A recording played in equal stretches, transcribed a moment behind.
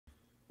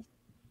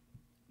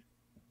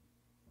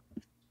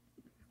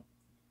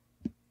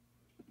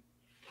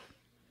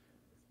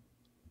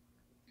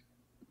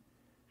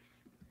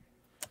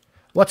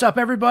What's up,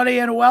 everybody,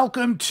 and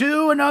welcome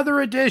to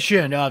another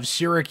edition of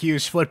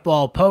Syracuse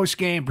Football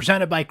Postgame,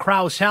 presented by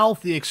Krause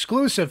Health, the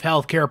exclusive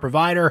healthcare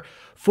provider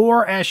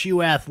for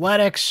SU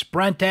Athletics.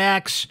 Brent,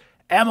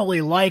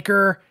 Emily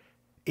Leiker.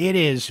 It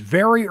is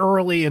very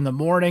early in the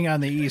morning on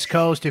the East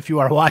Coast if you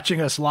are watching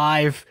us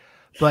live.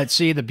 But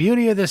see, the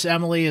beauty of this,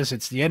 Emily, is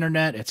it's the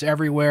internet. It's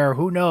everywhere.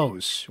 Who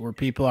knows where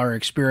people are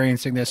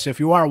experiencing this?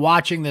 If you are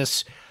watching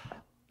this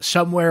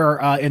somewhere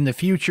in the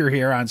future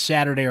here on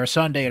Saturday or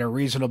Sunday at a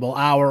reasonable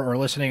hour or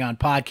listening on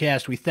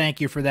podcast, we thank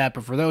you for that.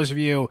 But for those of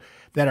you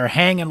that are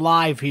hanging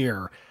live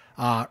here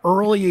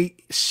early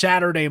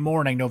Saturday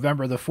morning,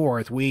 November the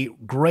 4th, we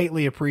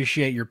greatly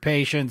appreciate your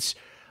patience.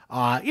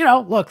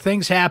 Look,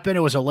 things happen.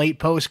 It was a late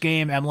post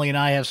game. Emily and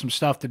I have some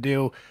stuff to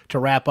do to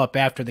wrap up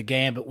after the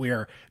game, but we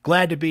are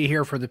glad to be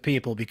here for the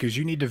people because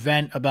you need to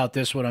vent about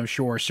this one, I'm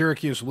sure.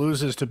 Syracuse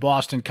loses to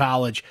Boston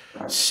College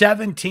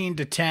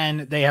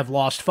 17-10. They have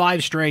lost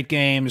 5 straight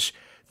games.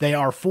 They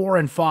are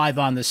 4-5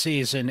 on the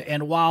season.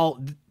 And while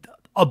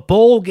a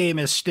bowl game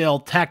is still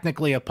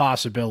technically a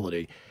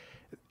possibility,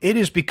 it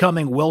is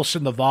becoming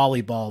Wilson the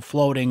volleyball,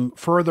 floating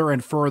further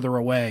and further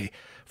away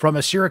from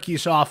a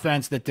Syracuse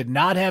offense that did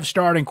not have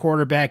starting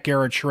quarterback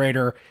Garrett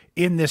Shrader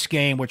in this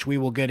game, which we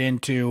will get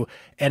into,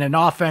 and an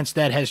offense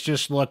that has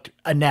just looked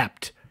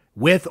inept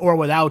with or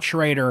without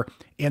Shrader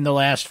in the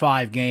last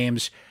 5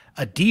 games,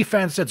 a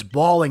defense that's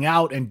balling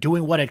out and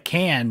doing what it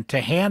can to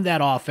hand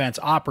that offense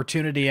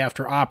opportunity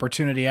after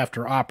opportunity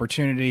after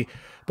opportunity,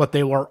 but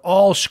they were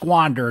all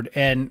squandered.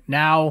 And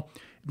now,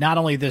 not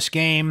only this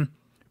game,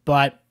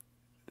 but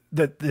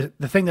the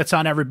thing that's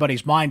on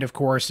everybody's mind, of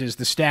course, is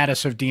the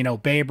status of Dino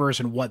Babers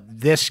and what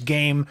this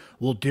game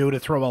will do to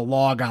throw a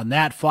log on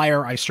that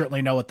fire. I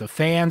certainly know what the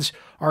fans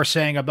are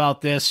saying about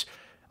this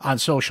on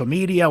social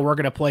media. We're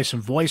going to play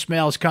some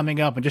voicemails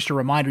coming up. And just a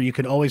reminder, you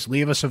can always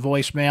leave us a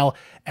voicemail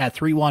at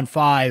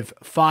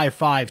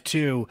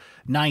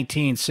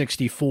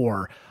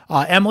 315-552-1964.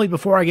 Emily,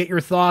 before I get your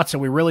thoughts,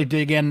 and we really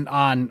dig in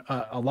on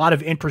a lot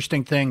of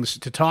interesting things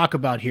to talk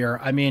about here,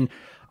 I mean,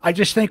 I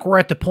just think we're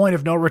at the point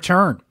of no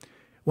return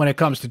when it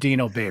comes to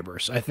Dino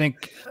Babers.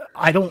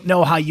 I don't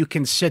know how you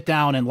can sit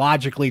down and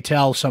logically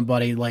tell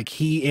somebody like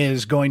he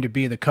is going to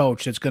be the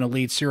coach that's going to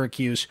lead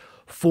Syracuse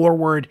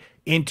forward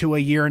into a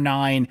year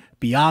 9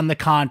 beyond the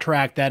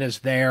contract that is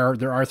there.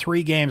 There are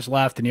 3 games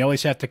left, and you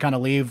always have to kind of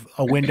leave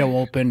a window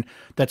open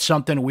that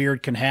something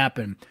weird can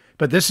happen.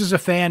 But this is a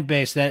fan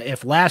base that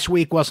if last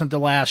week wasn't the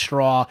last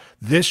straw,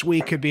 this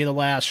week could be the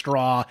last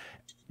straw.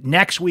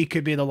 Next week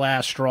could be the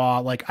last straw.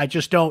 Like, I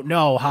just don't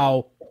know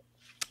how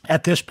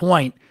at this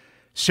point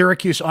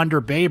Syracuse under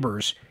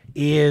Babers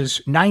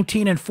is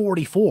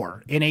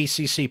 19-44 in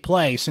ACC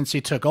play since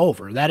he took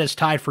over. That is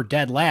tied for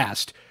dead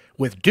last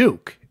with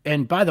Duke.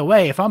 And by the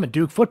way, if I'm a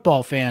Duke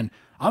football fan,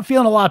 I'm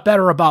feeling a lot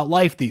better about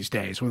life these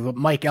days with what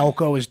Mike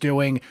Elko is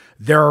doing.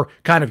 They're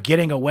kind of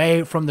getting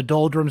away from the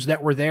doldrums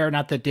that were there.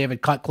 Not that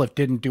David Cutcliffe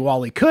didn't do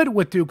all he could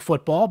with Duke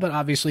football, but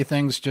obviously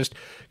things just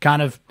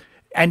kind of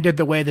ended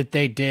the way that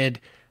they did.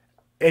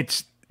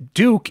 It's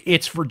Duke,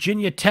 it's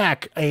Virginia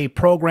Tech, a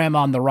program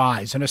on the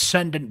rise, an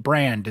ascendant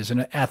brand, as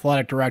an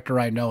athletic director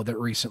I know that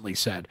recently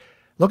said.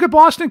 Look at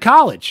Boston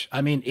College.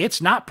 I mean,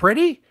 it's not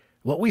pretty.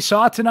 What we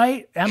saw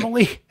tonight,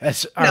 Emily,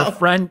 as our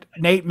friend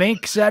Nate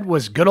Mink said,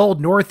 was good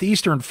old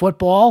Northeastern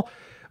football,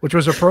 which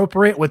was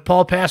appropriate with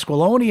Paul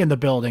Pasqualoni in the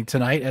building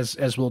tonight,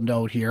 as we'll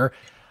note here.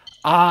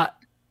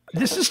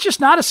 This is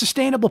just not a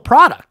sustainable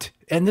product,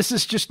 and this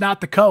is just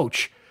not the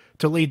coach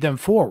to lead them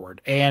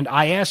forward. And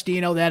I asked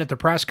Dino that at the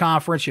press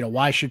conference,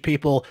 why should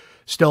people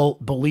still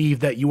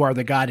believe that you are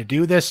the guy to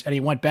do this? And he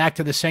went back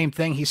to the same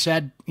thing he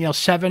said,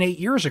 7-8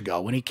 years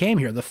ago when he came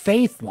here, the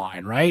faith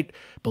line, right?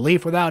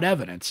 Belief without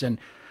evidence. And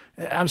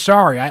I'm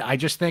sorry, I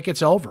just think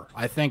it's over.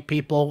 I think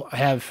people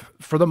have,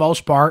 for the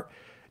most part,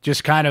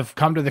 just kind of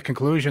come to the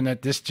conclusion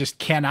that this just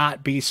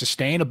cannot be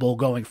sustainable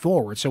going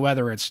forward. So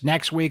whether it's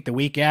next week, the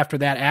week after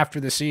that,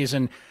 after the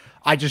season,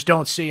 I just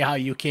don't see how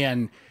you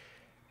can,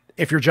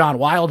 if you're John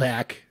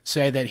Wildhack,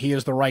 say that he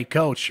is the right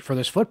coach for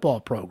this football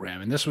program.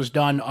 And this was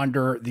done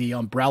under the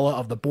umbrella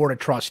of the Board of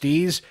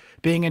Trustees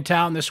being in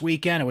town this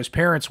weekend. It was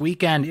Parents'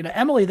 Weekend.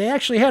 Emily, they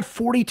actually had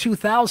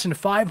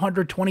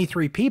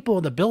 42,523 people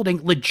in the building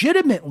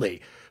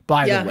legitimately,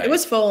 by the way. Yeah, it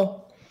was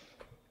full.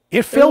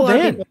 It filled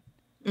in.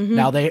 Mm-hmm.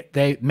 Now,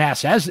 they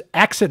mass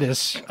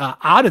exodus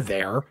out of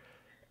there.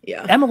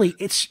 Yeah. Emily,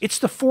 it's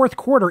the fourth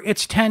quarter.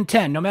 It's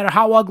 10-10. No matter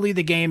how ugly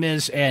the game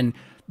is and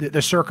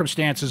the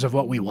circumstances of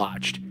what we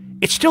watched,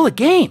 it's still a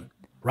game,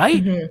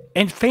 right? Mm-hmm.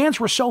 And fans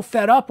were so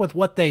fed up with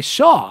what they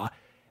saw,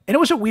 and it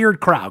was a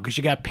weird crowd because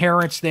you got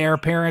parents there,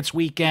 Parents'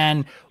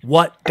 Weekend.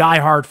 What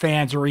diehard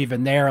fans are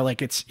even there?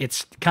 Like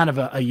it's kind of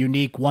a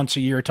unique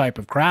once-a-year type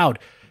of crowd,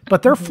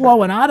 but they're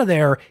flowing out of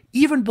there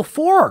even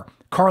before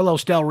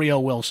Carlos Del Rio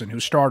Wilson, who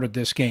started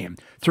this game,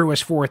 threw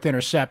his 4th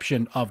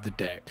interception of the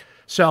day.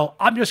 So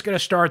I'm just going to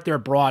start there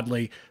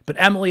broadly, but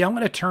Emily, I'm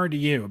going to turn to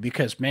you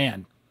because,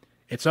 man,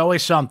 it's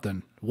always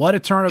something. What a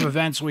turn of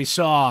events we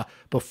saw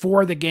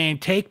before the game.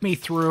 Take me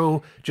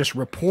through just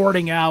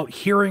reporting out,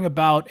 hearing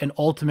about, and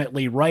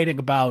ultimately writing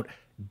about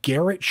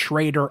Garrett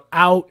Shrader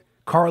out,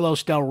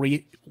 Carlos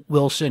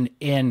Wilson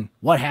in.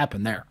 What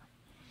happened there?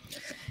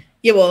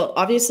 Yeah, well,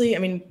 obviously, I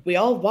mean, we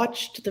all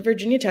watched the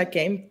Virginia Tech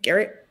game.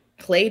 Garrett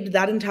played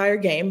that entire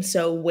game.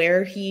 So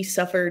where he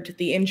suffered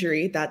the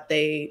injury that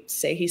they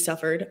say he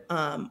suffered,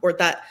 or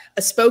that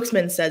a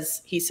spokesman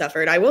says he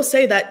suffered, I will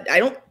say that I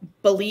don't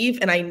believe,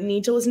 and I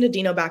need to listen to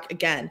Dino back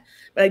again,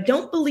 but I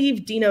don't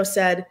believe Dino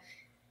said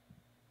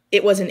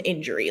it was an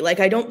injury. Like,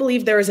 I don't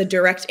believe there was a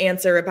direct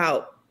answer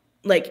about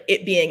like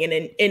it being an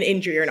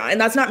injury or not. And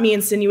that's not me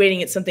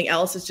insinuating it's something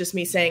else. It's just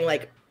me saying,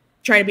 like,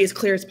 trying to be as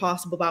clear as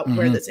possible about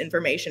where this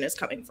information is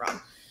coming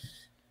from.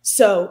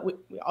 So we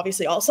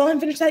obviously all saw him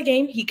finish that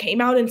game. He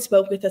came out and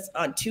spoke with us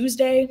on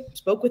Tuesday,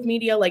 spoke with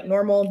media like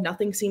normal.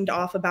 Nothing seemed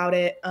off about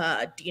it.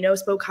 Dino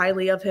spoke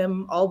highly of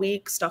him all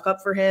week, stuck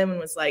up for him, and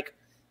was like,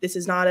 this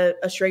is not a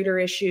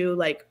Shrader issue.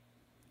 Like,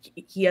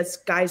 he has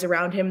guys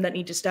around him that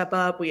need to step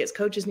up. We as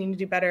coaches need to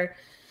do better.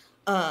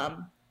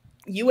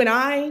 You and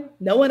I,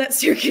 no one at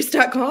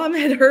syracuse.com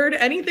had heard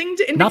anything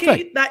to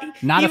indicate that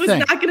he was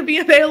not going to be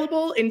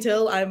available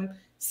until I'm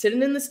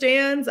sitting in the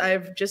stands.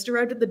 I've just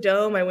arrived at the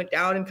Dome. I went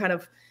down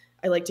and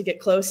I like to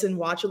get close and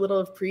watch a little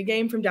of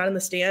pregame from down in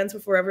the stands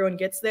before everyone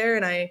gets there.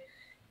 And I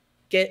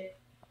get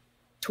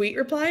tweet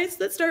replies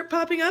that start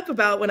popping up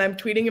about when I'm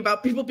tweeting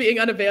about people being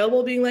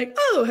unavailable, being like,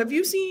 oh, have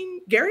you seen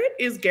Garrett?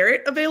 Is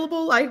Garrett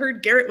available? I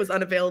heard Garrett was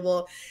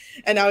unavailable.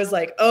 And I was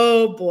like,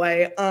 oh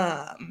boy.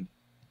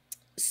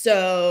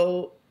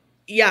 So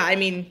yeah, I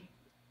mean,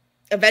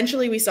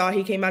 eventually we saw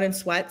he came out in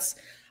sweats.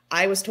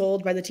 I was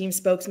told by the team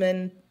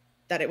spokesman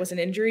that it was an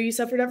injury he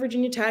suffered at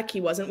Virginia Tech. He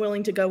wasn't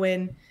willing to go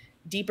in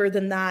deeper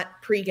than that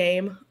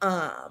pregame.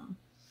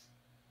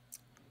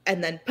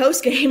 And then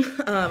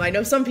postgame, I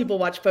know some people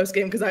watch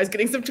postgame because I was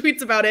getting some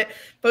tweets about it.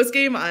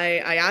 Postgame, I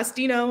asked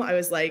Dino, I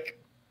was like,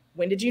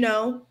 when did you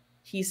know?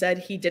 He said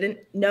he didn't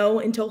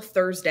know until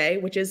Thursday,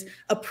 which is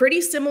a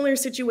pretty similar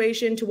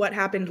situation to what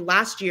happened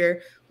last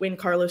year when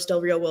Carlos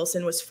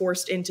Wilson was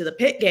forced into the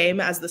Pitt game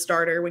as the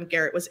starter when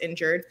Garrett was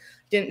injured.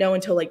 Didn't know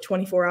until like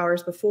 24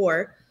 hours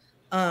before.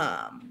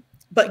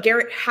 But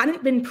Garrett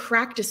hadn't been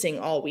practicing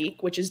all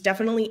week, which is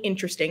definitely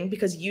interesting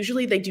because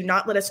usually they do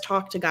not let us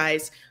talk to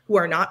guys who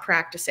are not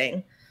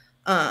practicing.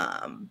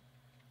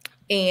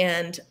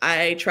 And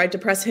I tried to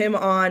press him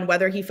on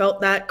whether he felt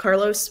that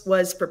Carlos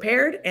was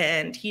prepared,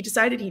 and he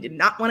decided he did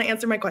not want to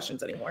answer my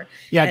questions anymore.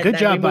 Yeah, good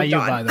job by you,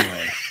 by the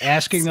way,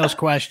 asking those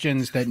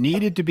questions that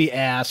needed to be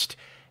asked.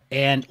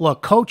 And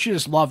look,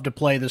 coaches love to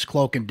play this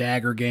cloak and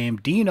dagger game.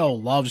 Dino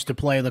loves to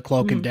play the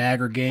cloak and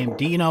dagger game.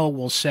 Dino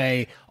will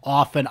say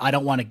often, I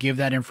don't want to give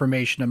that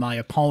information to my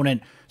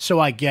opponent, so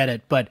I get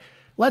it. But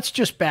let's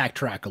just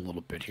backtrack a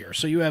little bit here.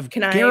 So you have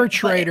Garrett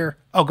Shrader.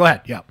 Oh, go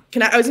ahead. Yeah.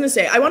 I was going to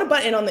say, I want to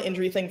butt in on the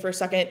injury thing for a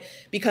second,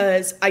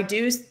 because I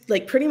do,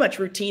 like, pretty much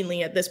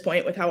routinely at this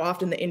point with how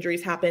often the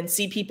injuries happen,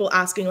 see people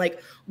asking,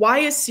 like, why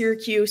is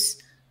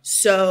Syracuse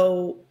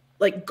so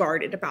like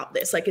guarded about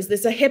this? Like, is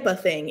this a HIPAA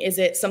thing? Is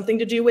it something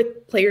to do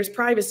with players'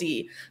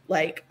 privacy?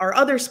 Like, are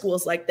other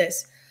schools like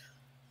this?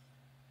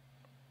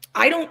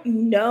 I don't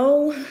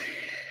know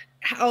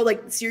how,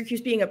 like,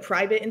 Syracuse being a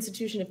private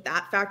institution, if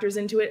that factors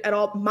into it at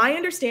all. My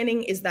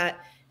understanding is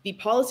that the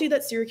policy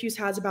that Syracuse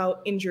has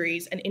about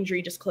injuries and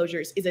injury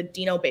disclosures is a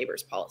Dino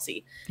Babers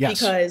policy. Yes.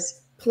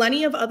 Because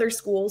plenty of other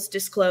schools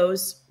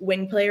disclose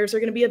when players are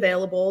going to be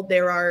available.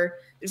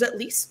 There's at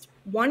least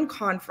one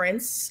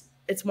conference,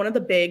 it's one of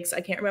the bigs, I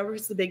can't remember if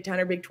it's the Big 10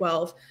 or Big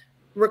 12,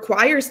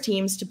 requires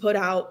teams to put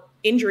out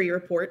injury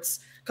reports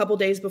a couple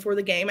days before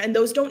the game. And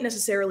those don't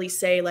necessarily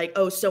say like,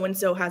 oh,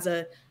 so-and-so has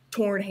a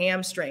torn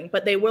hamstring,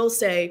 but they will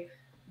say,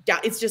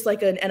 it's just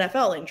like an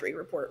NFL injury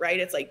report, right?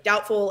 It's like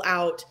doubtful,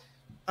 out,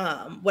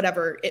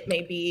 whatever it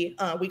may be.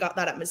 We got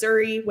that at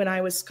Missouri when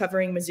I was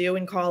covering Mizzou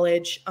in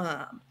college.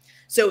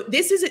 So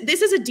this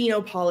is a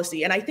Dino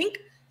policy. And I think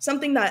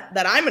something that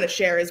I'm going to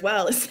share as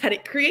well is that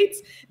it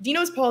creates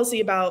Dino's policy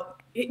about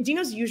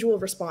Dino's usual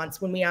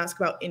response when we ask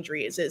about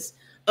injuries is,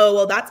 oh,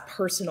 well, that's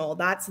personal.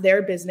 That's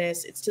their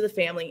business. It's to the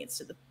family. It's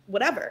to the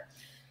whatever.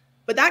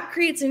 But that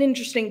creates an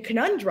interesting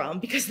conundrum,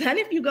 because then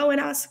if you go and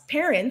ask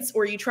parents,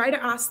 or you try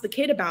to ask the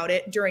kid about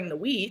it during the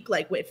week,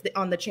 like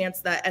on the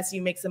chance that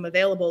SU makes them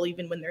available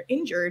even when they're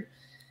injured,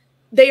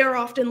 they are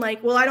often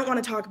like, well, I don't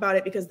want to talk about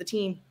it because the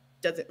team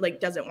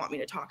doesn't want me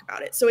to talk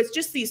about it. So it's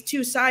just these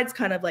two sides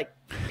kind of like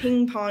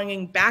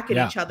ping-ponging back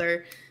at each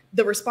other,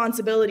 the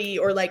responsibility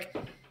or like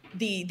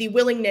the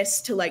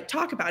willingness to like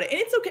talk about it. And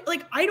it's okay.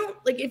 Like, I don't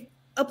like, if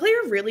a player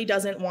really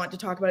doesn't want to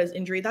talk about his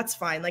injury, that's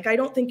fine. Like, I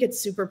don't think it's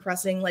super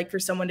pressing, like, for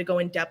someone to go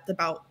in depth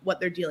about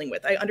what they're dealing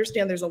with. I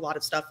understand there's a lot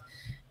of stuff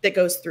that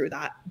goes through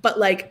that, but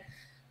like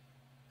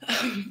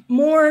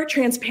more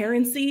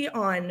transparency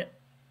on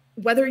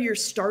whether your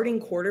starting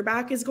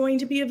quarterback is going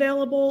to be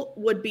available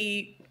would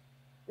be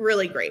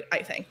really great,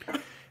 I think.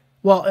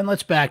 Well, and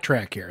let's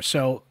backtrack here.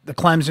 So the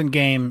Clemson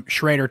game,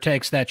 Shrader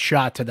takes that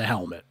shot to the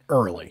helmet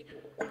early.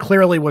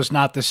 Clearly was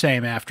not the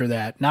same after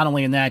that, not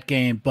only in that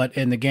game, but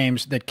in the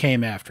games that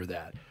came after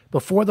that.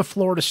 Before the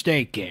Florida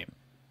State game,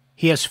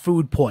 he has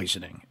food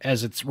poisoning,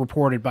 as it's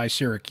reported by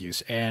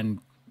Syracuse. And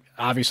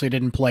obviously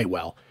didn't play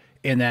well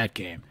in that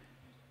game.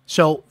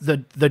 So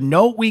the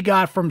note we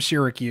got from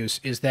Syracuse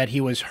is that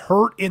he was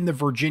hurt in the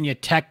Virginia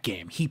Tech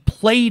game. He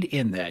played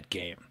in that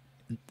game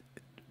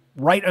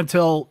right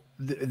until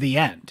the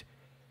end.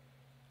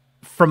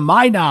 From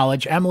my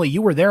knowledge, Emily,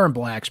 you were there in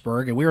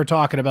Blacksburg, and we were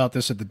talking about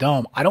this at the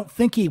Dome. I don't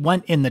think he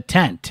went in the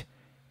tent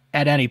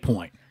at any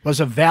point, was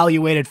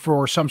evaluated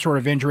for some sort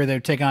of injury they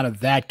would take out of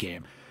that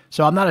game.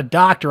 So I'm not a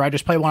doctor. I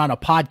just play one on a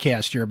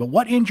podcast here. But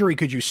what injury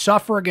could you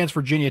suffer against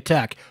Virginia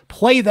Tech,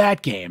 play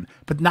that game,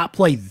 but not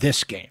play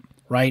this game,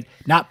 right?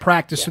 Not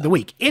practice through the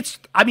week. It's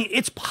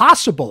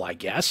possible, I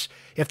guess,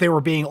 if they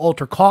were being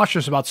ultra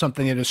cautious about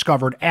something they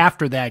discovered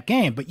after that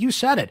game. But you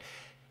said it.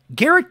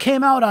 Garrett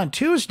came out on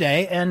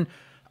Tuesday, and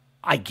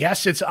I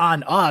guess it's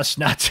on us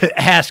not to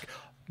ask,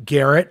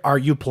 Garrett, are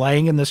you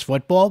playing in this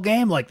football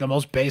game? Like the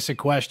most basic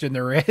question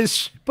there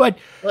is. But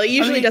well, he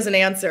usually doesn't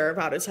answer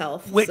about his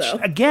health. Which,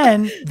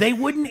 again, they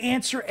wouldn't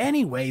answer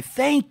anyway.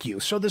 Thank you.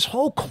 So this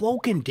whole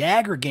cloak and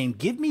dagger game,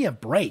 give me a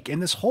break.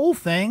 And this whole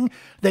thing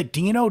that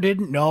Dino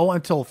didn't know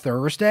until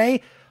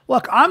Thursday,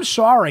 look, I'm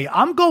sorry.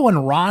 I'm going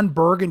Ron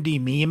Burgundy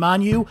meme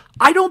on you.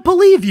 I don't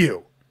believe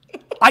you.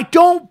 I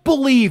don't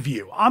believe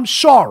you. I'm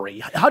sorry.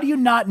 How do you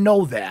not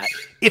know that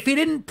if he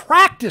didn't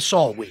practice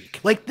all week?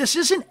 Like, this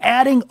isn't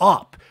adding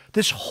up.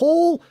 This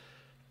whole,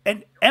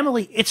 and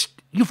Emily,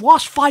 you've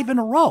lost 5 in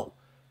a row.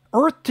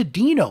 Earth to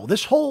Dino.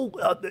 This whole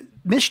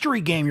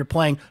mystery game you're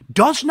playing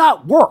does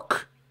not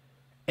work.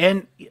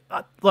 And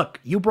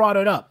look, you brought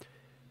it up.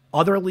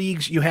 Other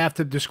leagues, you have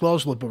to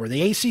disclose a little bit more.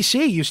 The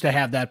ACC used to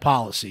have that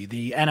policy.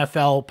 The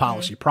NFL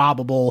policy,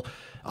 probable,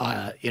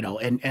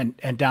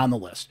 and down the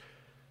list.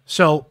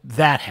 So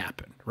that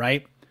happened,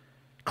 right?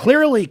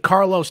 Clearly,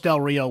 Carlos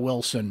Del Rio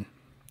Wilson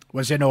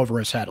was in over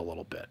his head a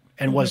little bit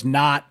and was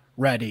not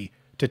ready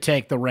to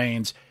take the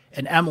reins.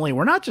 And Emily,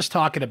 we're not just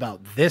talking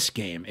about this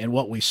game and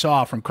what we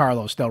saw from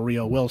Carlos Del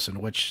Rio Wilson,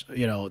 which,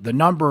 the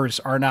numbers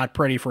are not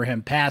pretty for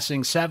him,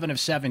 passing 7 of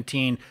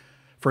 17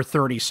 for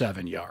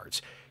 37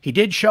 yards. He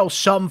did show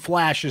some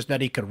flashes that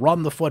he could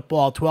run the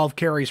football, 12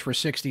 carries for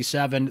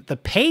 67. The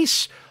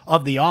pace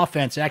of the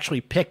offense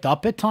actually picked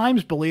up at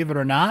times, believe it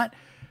or not.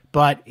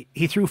 But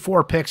he threw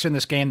 4 picks in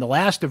this game, the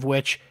last of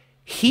which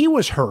he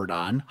was hurt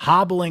on,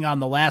 hobbling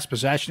on the last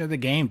possession of the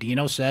game.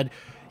 Dino said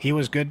he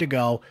was good to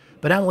go.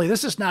 But, Emily,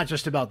 this is not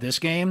just about this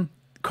game.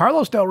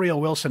 Carlos Del Rio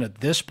Wilson, at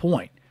this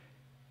point,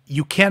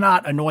 you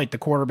cannot anoint the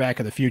quarterback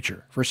of the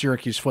future for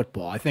Syracuse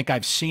football. I think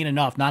I've seen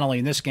enough, not only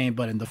in this game,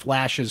 but in the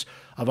flashes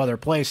of other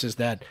places,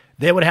 that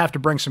they would have to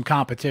bring some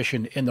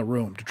competition in the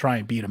room to try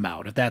and beat him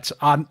out. If that's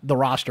on the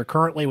roster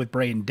currently with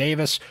Braden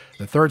Davis,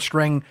 the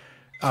third-string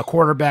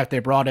quarterback they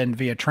brought in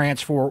via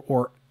transfer,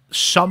 or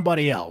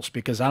somebody else,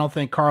 because I don't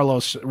think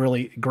Carlos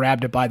really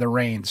grabbed it by the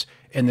reins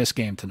in this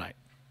game tonight.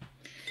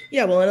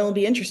 Yeah, well, it'll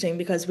be interesting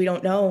because we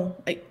don't know.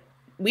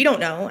 We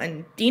don't know,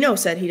 and Dino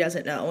said he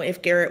doesn't know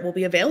if Garrett will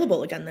be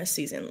available again this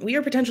season. We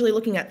are potentially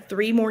looking at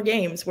 3 more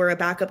games where a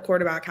backup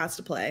quarterback has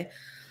to play.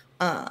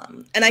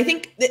 And I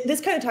think this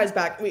kind of ties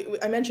back.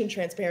 I mentioned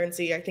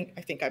transparency. I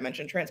think I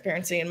mentioned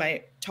transparency in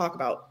my talk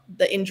about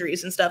the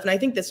injuries and stuff, and I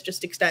think this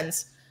just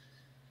extends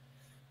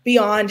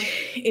beyond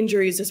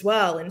injuries as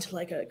well into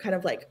like a kind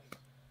of like,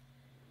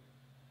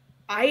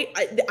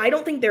 I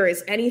don't think there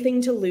is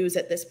anything to lose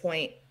at this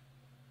point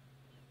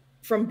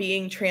from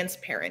being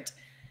transparent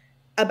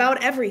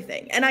about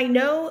everything. And I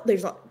know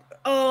there's, we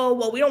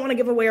don't want to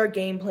give away our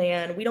game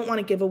plan. We don't want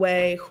to give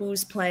away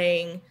who's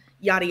playing,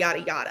 yada,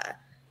 yada, yada.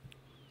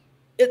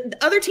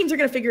 Other teams are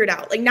going to figure it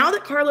out. Like, now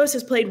that Carlos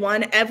has played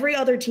one, every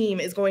other team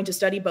is going to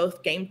study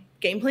both game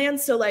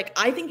plans. So, like,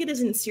 I think it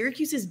is in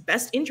Syracuse's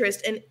best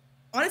interest, and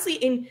honestly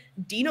in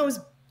Dino's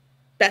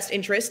best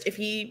interest, if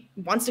he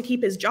wants to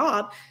keep his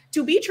job,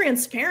 to be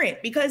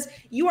transparent, because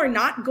you are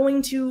not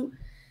going to,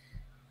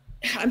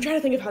 I'm trying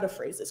to think of how to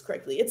phrase this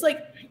correctly. It's like,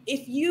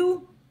 if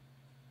you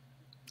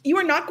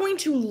are not going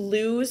to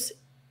lose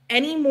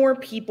any more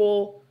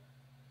people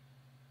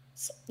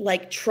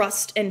like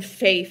trust and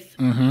faith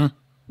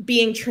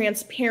being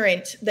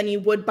transparent than you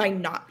would by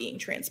not being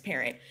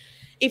transparent.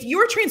 If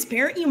you're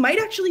transparent, you might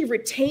actually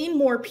retain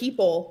more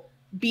people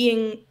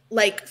being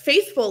like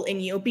faithful in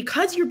you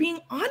because you're being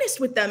honest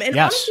with them. And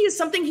honesty is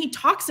something he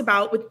talks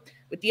about with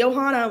the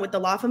Ohana, with the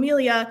La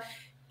Familia.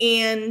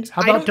 And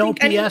how about don't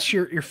BS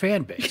your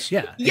fan base?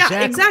 Yeah,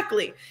 yeah,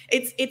 exactly.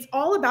 It's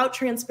all about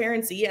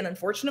transparency. And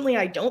unfortunately,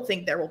 I don't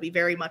think there will be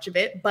very much of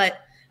it, but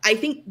I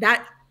think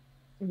that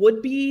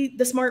would be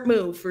the smart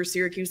move for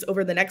Syracuse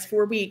over the next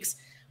 4 weeks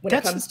when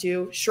it comes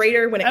to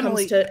Shrader, when it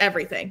comes to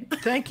everything.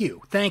 Thank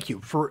you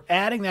for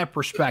adding that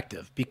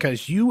perspective,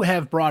 because you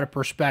have brought a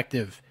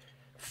perspective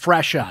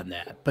fresh on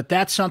that. But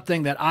that's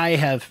something that I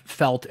have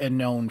felt and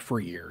known for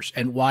years,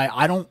 and why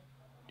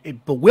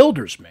it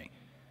bewilders me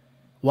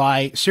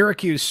why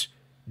Syracuse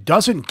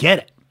doesn't get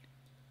it,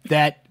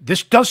 that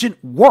this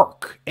doesn't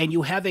work. And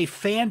you have a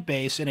fan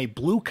base in a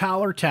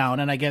blue-collar town,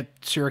 and I get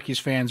Syracuse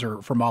fans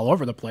are from all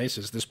over the place,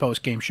 as this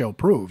post-game show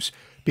proves,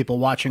 people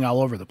watching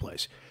all over the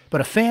place. But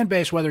a fan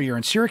base, whether you're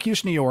in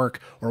Syracuse, New York,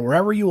 or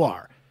wherever you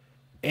are,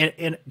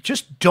 and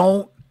just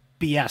don't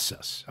BS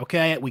us,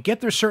 okay? We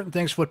get there's certain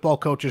things football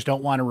coaches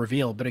don't want to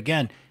reveal, but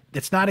again,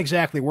 it's not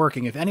exactly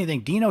working. If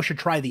anything, Dino should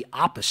try the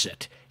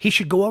opposite. He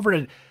should go over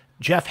to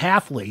Jeff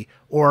Halfley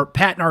or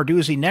Pat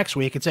Narduzzi next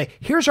week and say,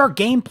 here's our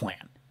game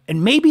plan,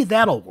 and maybe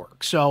that'll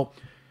work. So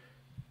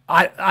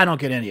I don't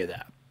get any of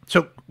that.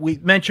 So we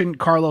mentioned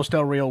Carlos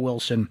Del Rio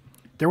Wilson.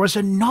 There was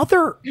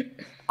another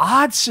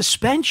odd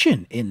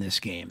suspension in this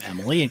game,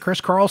 Emily, and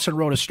Chris Carlson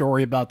wrote a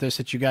story about this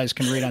that you guys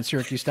can read on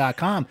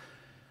syracuse.com.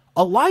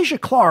 Elijah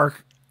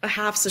Clark. A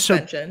half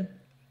suspension.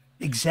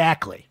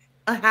 Exactly.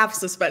 A half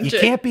suspension. You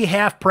can't be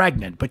half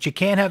pregnant, but you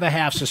can't have a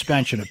half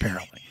suspension,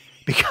 apparently.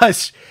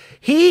 Because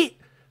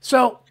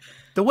so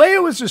the way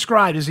it was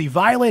described is he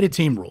violated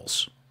team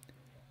rules.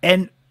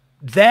 And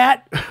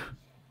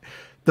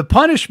the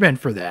punishment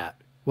for that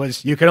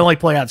was you can only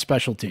play on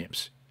special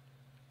teams.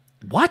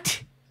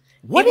 What?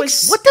 What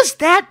does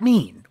that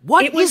mean?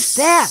 What is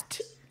that?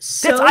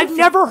 I've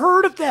never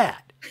heard of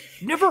that.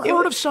 Never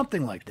heard of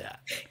something like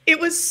that. It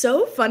was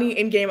so funny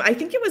in game. I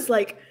think it was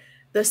like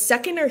the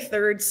second or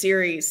third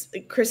series.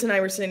 Chris and I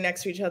were sitting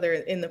next to each other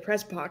in the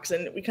press box,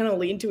 and we kind of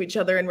leaned to each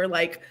other and we're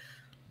like,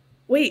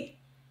 wait,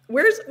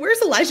 where's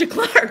Elijah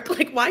Clark?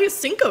 Like, why is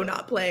Cinco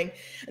not playing?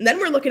 And then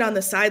we're looking on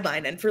the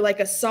sideline, and for like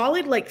a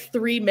solid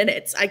 3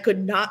 minutes, I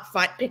could not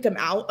pick him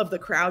out of the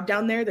crowd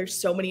down there. There's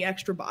so many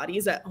extra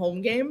bodies at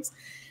home games.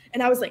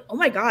 And I was like, oh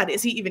my God,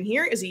 is he even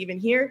here? Is he even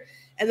here?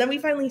 And then we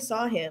finally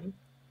saw him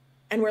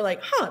and we're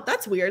like, huh,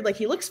 that's weird. Like,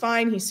 he looks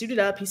fine. He's suited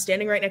up. He's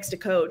standing right next to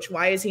coach.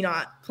 Why is he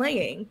not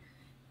playing?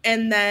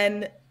 And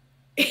then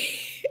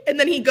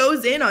he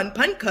goes in on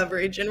punt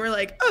coverage and we're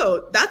like,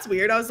 oh, that's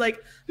weird. I was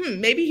like,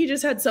 maybe he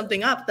just had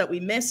something up that we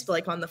missed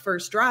like on the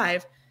first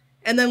drive.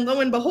 And then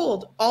lo and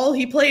behold, all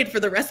he played for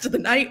the rest of the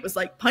night was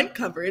like punt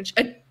coverage.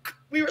 And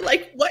we were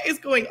like, what is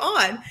going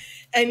on?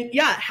 And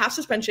yeah, half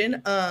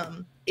suspension.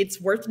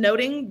 It's worth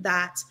noting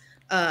that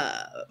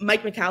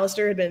Mike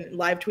McAllister had been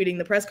live tweeting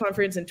the press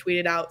conference and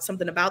tweeted out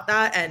something about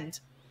that. And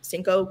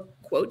Cinco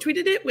quote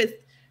tweeted it with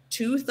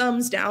 2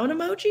 thumbs down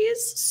emojis.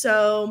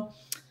 So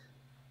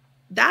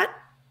that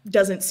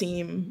doesn't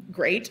seem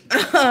great.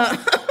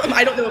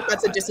 I don't know if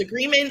that's a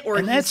disagreement or.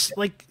 And that's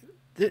like,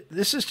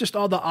 this is just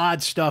all the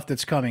odd stuff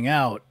that's coming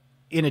out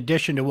in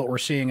addition to what we're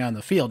seeing on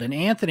the field. And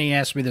Anthony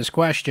asked me this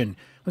question: when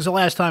was the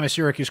last time a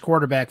Syracuse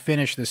quarterback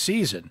finished the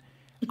season?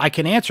 I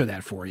can answer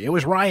that for you. It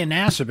was Ryan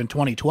Nassib in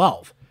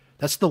 2012.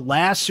 That's the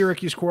last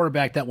Syracuse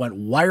quarterback that went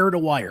wire to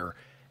wire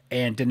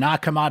and did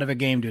not come out of a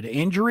game due to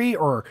injury,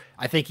 or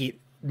I think he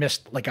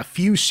missed like a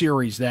few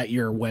series that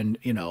year when,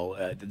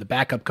 the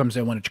backup comes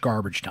in when it's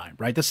garbage time,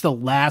 right? That's the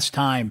last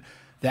time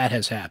that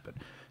has happened.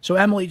 So,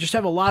 Emily, just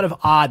have a lot of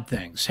odd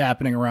things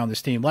happening around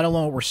this team, let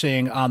alone what we're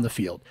seeing on the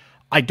field.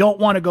 I don't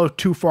want to go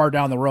too far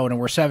down the road,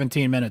 and we're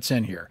 17 minutes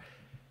in here.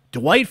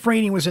 Dwight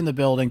Freeney was in the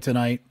building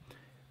tonight.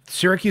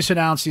 Syracuse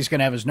announced he's going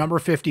to have his number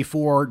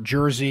 54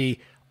 jersey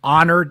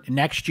honored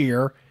next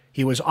year.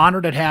 He was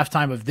honored at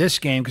halftime of this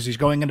game because he's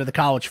going into the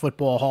College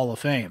Football Hall of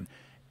Fame.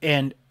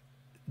 And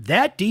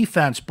that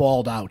defense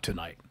balled out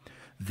tonight.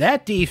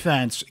 That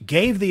defense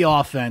gave the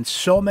offense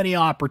so many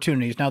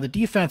opportunities. Now, the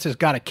defense has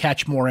got to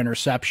catch more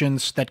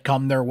interceptions that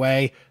come their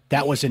way.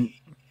 That was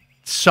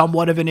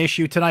somewhat of an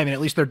issue tonight. I mean,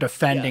 at least they're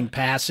defending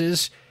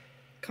passes.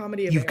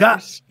 Comedy of you've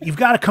got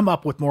to come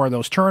up with more of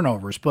those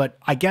turnovers. But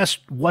I guess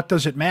what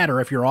does it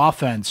matter if your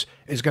offense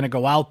is going to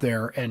go out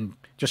there and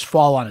just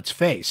fall on its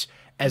face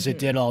as it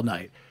did all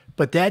night?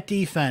 But that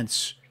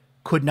defense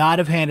could not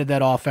have handed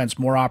that offense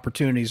more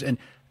opportunities. And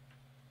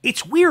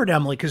it's weird,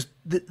 Emily, because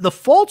the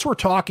faults we're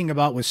talking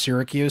about with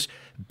Syracuse,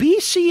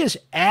 BC is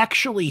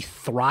actually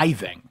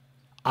thriving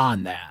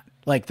on that.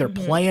 Like, they're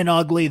playing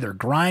ugly. They're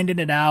grinding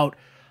it out.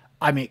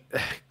 I mean,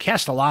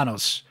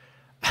 Castellanos,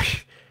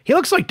 he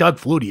looks like Doug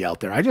Flutie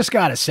out there. I just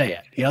got to say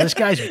it. This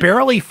guy's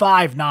barely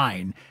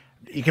 5'9".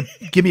 You can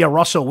give me a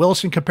Russell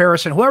Wilson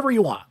comparison, whoever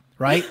you want,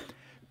 right?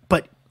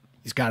 But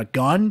he's got a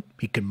gun.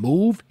 He can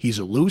move. He's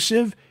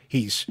elusive.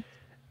 He's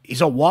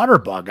a water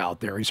bug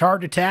out there. He's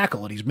hard to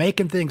tackle, and he's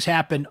making things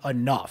happen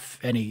enough.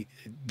 And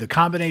the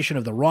combination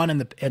of the run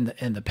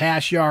and the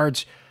pass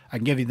yards, I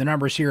can give you the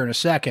numbers here in a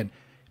second.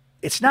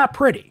 It's not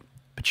pretty,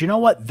 but you know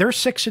what? They're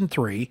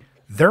 6-3.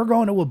 They're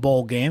going to a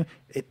bowl game.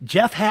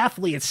 Jeff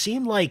Halfley, it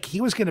seemed like he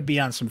was going to be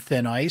on some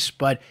thin ice,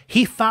 but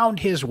he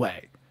found his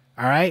way.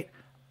 All right.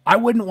 I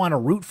wouldn't want to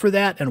root for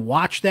that and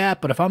watch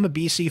that, but if I'm a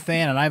BC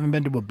fan and I haven't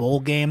been to a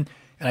bowl game,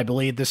 and I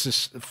believe this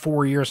is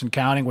 4 years and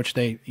counting, which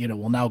they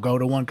will now go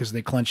to one because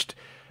they clinched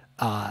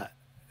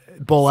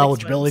bowl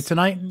eligibility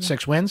tonight,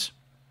 6 wins,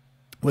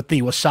 with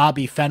the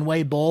Wasabi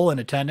Fenway Bowl in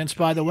attendance,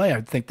 by the way.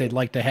 I think they'd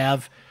like to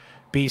have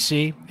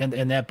BC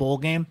in that bowl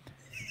game.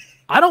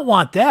 I don't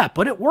want that,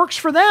 but it works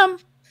for them,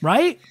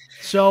 right?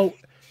 So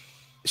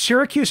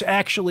Syracuse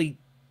actually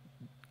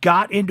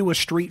got into a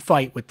street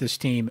fight with this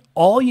team.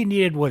 All you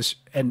needed was,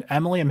 and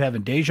Emily, I'm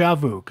having deja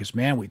vu because,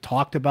 man, we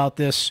talked about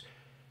this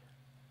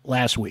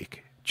last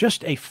week.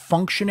 Just a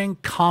functioning,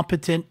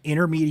 competent,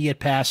 intermediate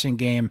passing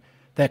game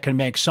that can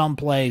make some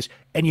plays,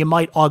 and you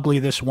might ugly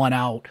this one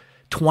out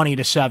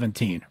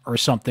 20-17 or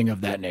something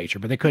of that nature,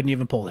 but they couldn't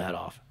even pull that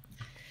off.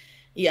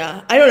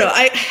 Yeah, I don't know.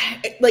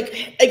 I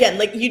like, again,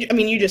 like you, I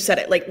mean, you just said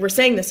it, like we're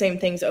saying the same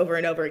things over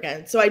and over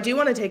again. So I do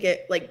want to take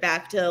it like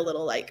back to a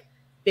little like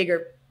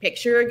bigger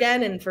picture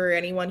again. And for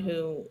anyone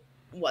who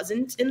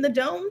wasn't in the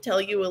dome,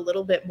 tell you a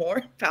little bit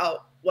more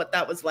about what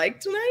that was like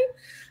tonight.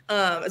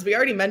 As we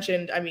already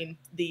mentioned, I mean,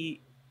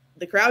 the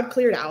crowd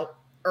cleared out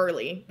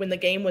early when the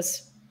game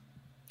was,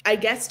 I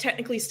guess,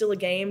 technically still a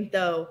game,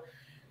 though.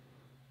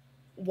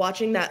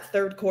 Watching that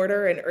third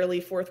quarter and early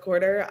fourth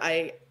quarter,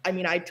 I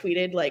mean, I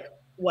tweeted like,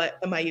 what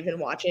am I even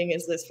watching?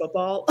 Is this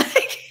football?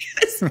 Like,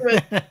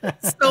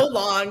 so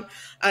long.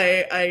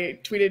 I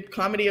tweeted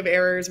comedy of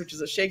errors, which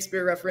is a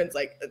Shakespeare reference.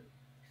 Like,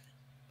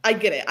 I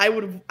get it. I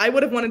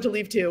would have wanted to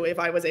leave too if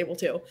I was able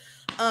to.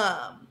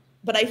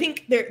 But I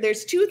think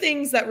there's two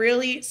things that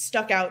really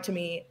stuck out to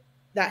me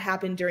that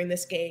happened during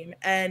this game.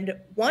 And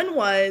one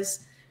was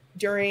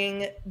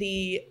during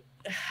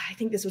I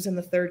think this was in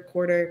the third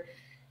quarter,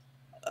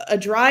 a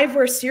drive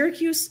where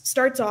Syracuse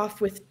starts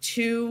off or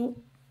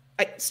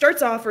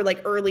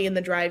like early in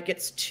the drive,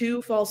 gets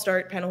 2 false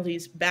start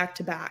penalties back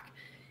to back.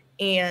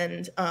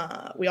 And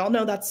we all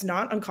know that's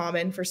not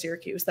uncommon for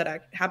Syracuse.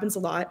 That happens a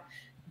lot.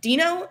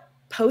 Dino,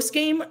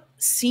 postgame,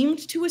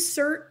 seemed to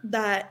assert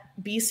that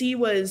BC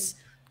was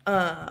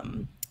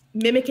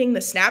mimicking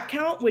the snap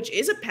count, which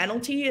is a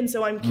penalty. And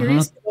so I'm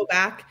curious to go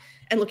back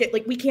and look at,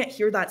 like, we can't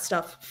hear that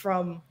stuff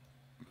from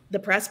the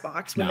press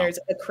box when there's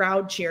a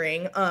crowd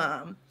cheering.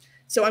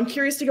 So I'm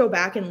curious to go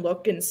back and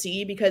look and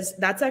see, because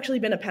that's actually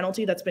been a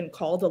penalty that's been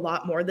called a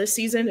lot more this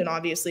season and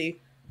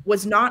obviously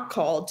was not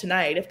called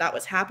tonight if that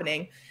was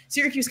happening.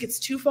 Syracuse gets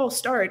 2 false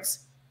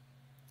starts,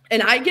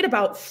 and I get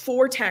about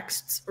 4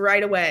 texts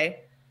right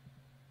away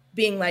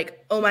being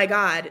like, oh my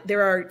God,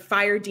 there are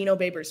fire Dino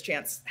Babers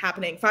chants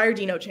happening, fire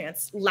Dino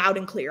chants loud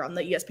and clear on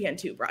the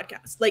ESPN2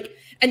 broadcast. Like,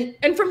 and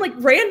from like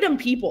random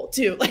people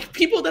too, like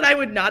people that I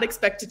would not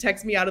expect to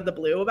text me out of the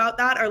blue about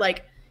that are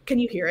like, can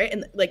you hear it?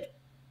 And like,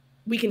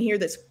 we can hear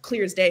this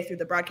clear as day through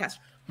the broadcast.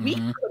 We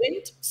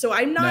couldn't. So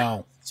I'm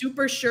not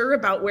super sure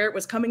about where it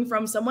was coming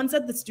from. Someone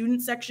said the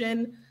student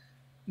section,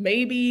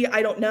 maybe,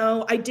 I don't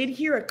know. I did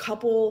hear a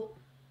couple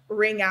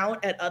ring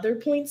out at other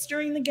points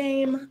during the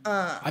game.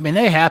 I mean,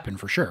 they happen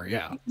for sure.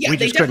 Yeah. Yeah,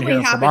 they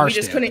definitely happened.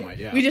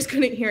 We just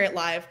couldn't hear it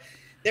live.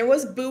 There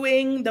was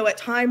booing, though at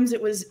times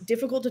it was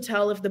difficult to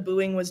tell if the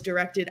booing was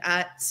directed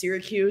at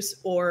Syracuse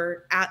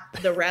or at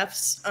the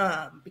refs,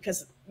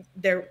 because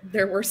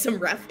there were some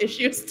ref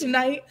issues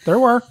tonight. There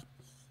were.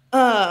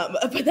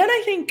 But then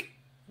I think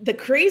the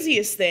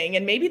craziest thing,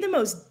 and maybe the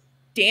most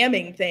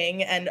damning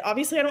thing, and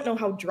obviously I don't know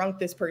how drunk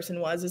this person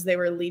was as they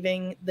were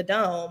leaving the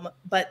dome,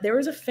 but there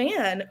was a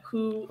fan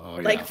who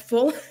like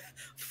full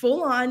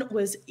on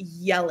was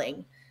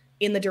yelling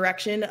in the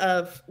direction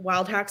of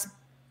Wildhack's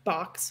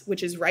box,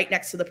 which is right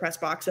next to the press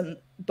box, and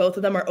both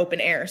of them are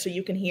open air, so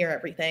you can hear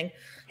everything.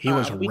 He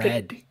was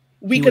red.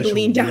 We could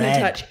lean down and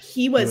touch.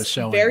 He was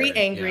so very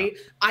angry. Yeah.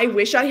 I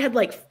wish I had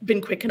like been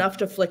quick enough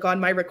to flick on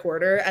my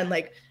recorder and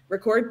like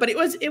record, but it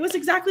was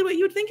exactly what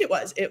you would think it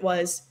was. It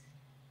was,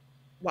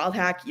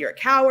 Wildhack, you're a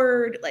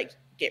coward. Like,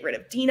 get rid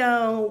of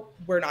Dino.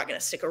 We're not going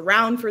to stick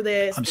around for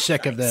this. I'm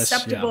sick of this.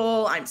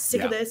 Acceptable. Yeah. I'm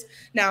sick of this.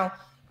 Now,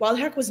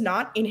 Wildhack was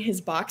not in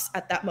his box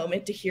at that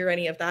moment to hear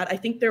any of that. I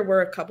think there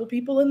were a couple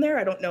people in there.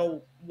 I don't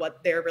know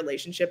what their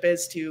relationship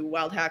is to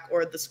Wildhack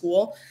or the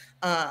school.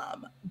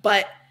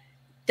 But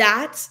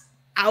that's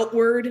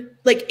outward.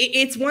 Like,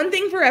 it's one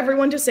thing for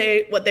everyone to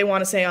say what they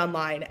want to say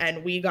online.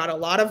 And we got a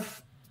lot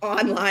of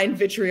online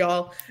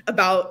vitriol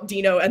about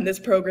Dino and this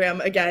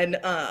program again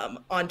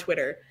on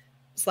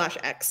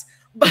Twitter/X.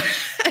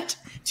 But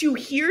to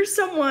hear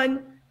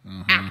someone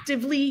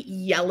actively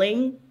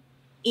yelling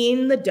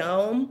in the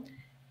dome,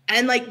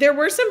 and like there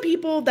were some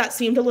people that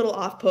seemed a little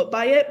off put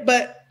by it,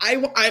 but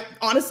I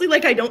honestly,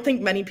 like, I don't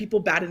think many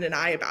people batted an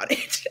eye about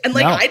it. And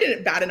like I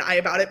didn't bat an eye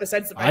about it,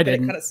 besides the fact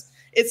that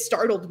it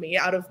startled me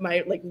out of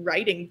my like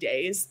writing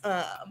days.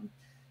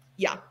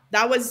 Yeah,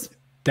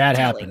 that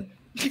happened.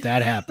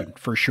 That happened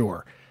for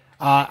sure.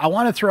 I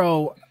want to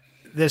throw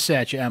this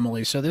at you,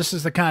 Emily. So this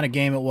is the kind of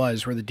game it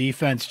was where the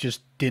defense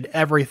just did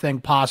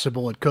everything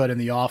possible it could and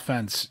the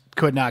offense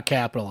could not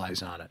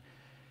capitalize on it.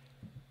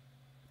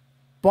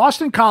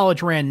 Boston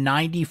College ran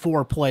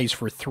 94 plays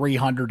for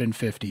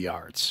 350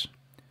 yards.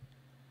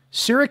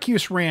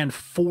 Syracuse ran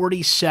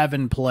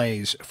 47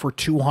 plays for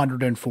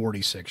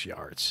 246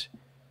 yards.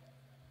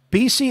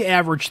 BC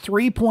averaged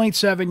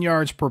 3.7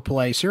 yards per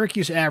play.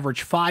 Syracuse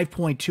averaged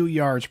 5.2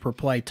 yards per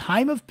play.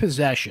 Time of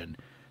possession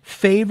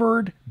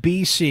favored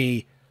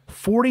BC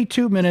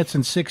 42 minutes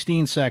and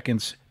 16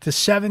 seconds to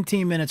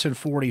 17 minutes and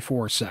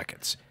 44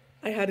 seconds.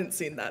 I hadn't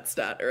seen that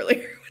stat earlier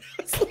when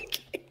I was looking.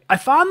 I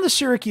found the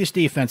Syracuse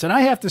defense, and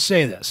I have to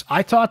say this.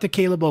 I talked to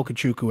Caleb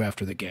Okechukwu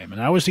after the game, and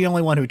I was the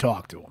only one who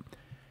talked to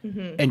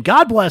him. And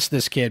God bless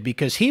this kid,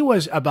 because he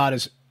was about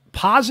as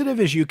positive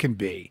as you can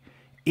be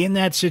in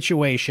that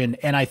situation.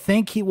 And I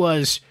think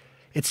it's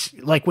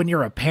like when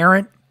you're a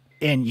parent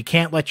and you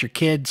can't let your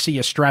kid see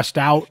you stressed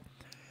out.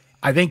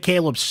 I think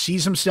Caleb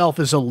sees himself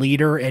as a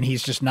leader, and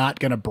he's just not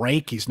going to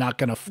break. He's not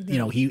going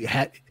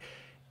to,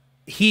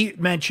 he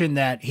mentioned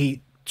that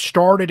he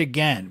started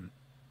again.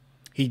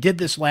 He did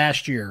this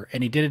last year,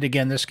 and he did it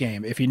again this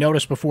game. If you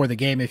noticed before the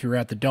game, if you were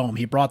at the Dome,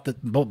 he brought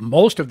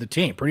most of the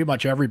team, pretty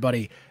much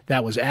everybody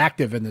that was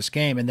active in this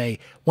game, and they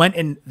went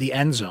in the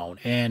end zone.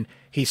 And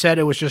he said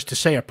it was just to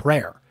say a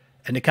prayer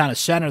and to kind of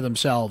center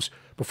themselves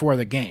before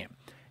the game.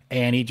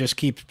 And he just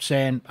keeps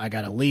saying, I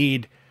got a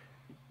lead.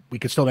 We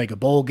could still make a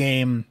bowl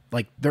game.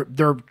 Like,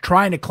 they're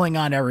trying to cling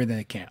on to everything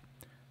they can.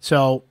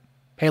 So,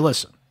 hey,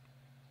 listen,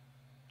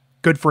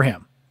 good for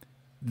him.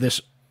 This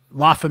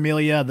La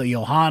Familia, the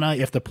Johanna,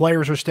 if the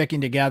players are sticking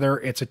together,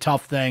 it's a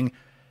tough thing.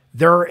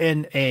 They're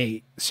in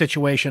a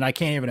situation I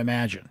can't even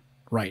imagine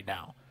right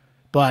now.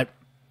 But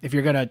if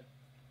you're going to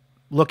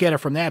look at it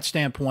from that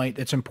standpoint,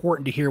 it's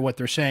important to hear what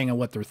they're saying and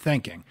what they're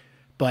thinking.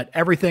 But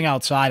everything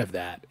outside of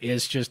that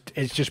is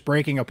just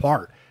breaking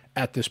apart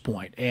at this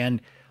point.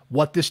 And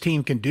what this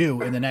team can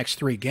do in the next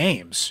 3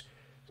 games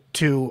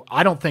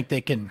I don't think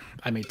they can,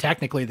 I mean,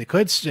 technically they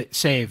could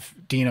save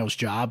Dino's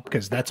job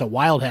because that's a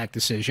wild hack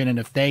decision. And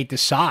if they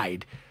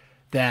decide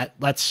that,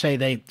 let's say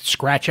they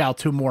scratch out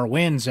 2 more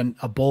wins and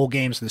a bowl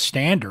game's the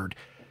standard,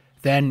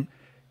 then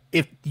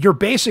if you're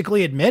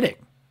basically admitting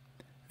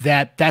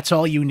that that's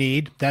all you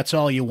need, that's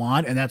all you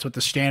want, and that's what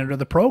the standard of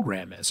the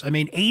program is. I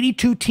mean,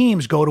 82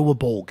 teams go to a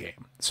bowl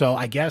game. So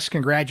I guess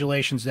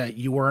congratulations that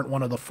you weren't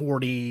one of the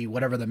 40,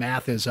 whatever the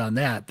math is on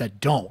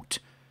that don't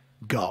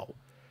go.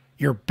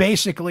 You're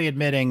basically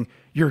admitting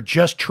you're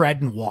just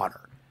treading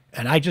water.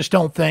 And I just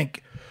don't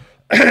think,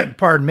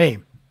 pardon me,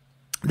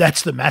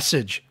 that's the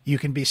message you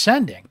can be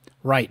sending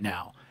right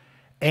now.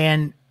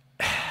 And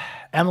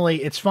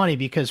Emily, it's funny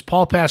because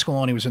Paul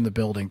Pasqualoni was in the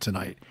building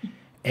tonight,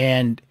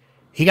 and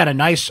he got a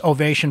nice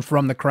ovation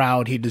from the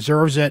crowd. He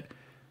deserves it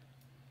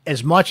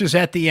as much as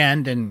at the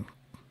end. And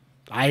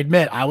I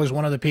admit I was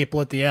one of the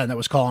people at the end that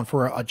was calling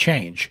for a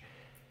change.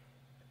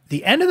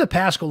 The end of the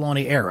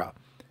Pasqualoni era,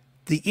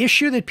 the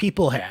issue that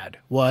people had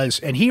was,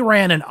 and he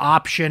ran an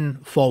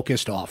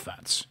option-focused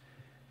offense,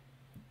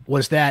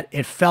 was that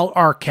it felt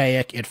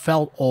archaic, it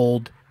felt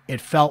old, it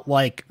felt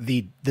like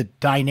the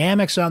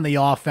dynamics on the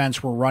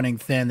offense were running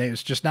thin. It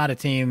was just not a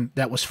team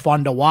that was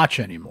fun to watch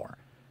anymore.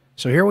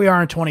 So here we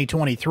are in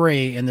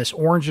 2023, and this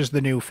orange is the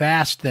new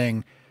fast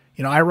thing.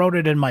 You know, I wrote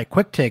it in my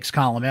quick takes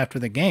column after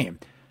the game.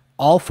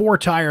 All 4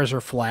 tires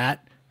are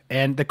flat,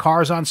 and the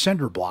car's on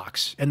cinder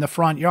blocks in the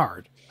front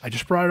yard. I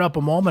just brought it up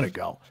a moment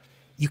ago.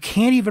 You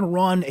can't even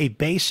run a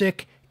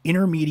basic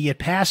intermediate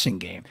passing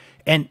game.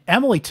 And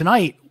Emily,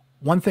 tonight,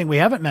 one thing we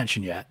haven't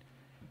mentioned yet,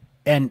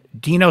 and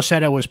Dino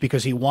said it was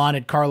because he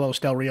wanted Carlos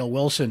Del Rio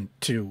Wilson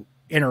to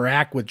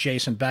interact with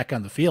Jason Beck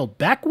on the field.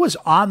 Beck was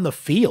on the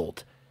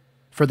field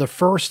for the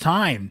first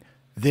time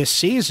this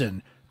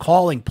season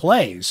calling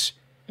plays,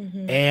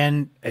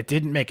 and it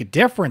didn't make a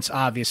difference,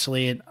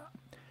 obviously. And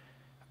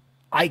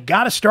I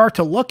got to start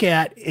to look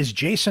at, is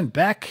Jason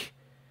Beck,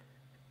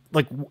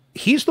 like,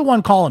 he's the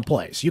one calling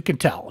plays. You can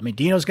tell. I mean,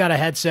 Dino's got a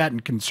headset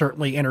and can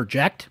certainly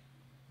interject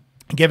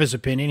and give his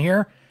opinion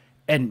here.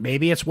 And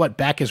maybe it's what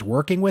Beck is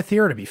working with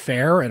here, to be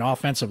fair, an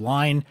offensive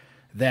line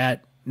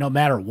that no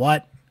matter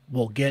what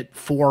will get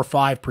 4 or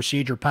 5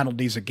 procedure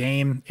penalties a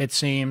game, it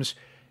seems.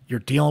 You're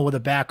dealing with a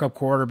backup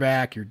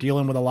quarterback. You're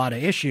dealing with a lot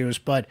of issues,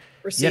 but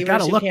receivers you got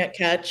to look. Can't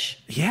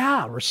catch.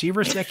 Yeah,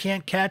 receivers that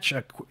can't catch.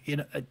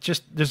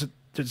 Just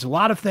there's a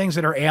lot of things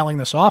that are ailing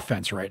this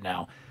offense right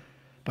now.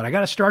 But I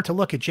got to start to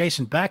look at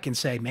Jason Beck and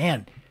say,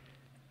 man,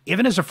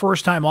 even as a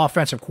first-time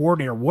offensive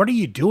coordinator, what are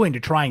you doing to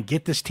try and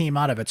get this team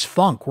out of its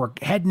funk? We're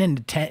heading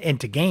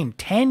into game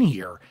 10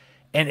 here,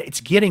 and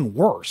it's getting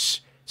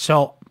worse.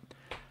 So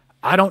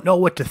I don't know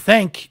what to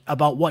think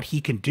about what he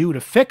can do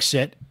to fix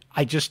it.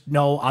 I just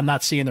know I'm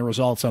not seeing the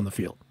results on the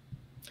field.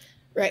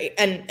 Right.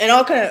 And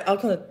I'll kind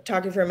of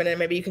talk to you for a minute.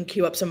 Maybe you can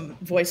queue up some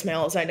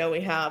voicemails. I know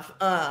we have.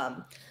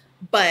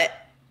 But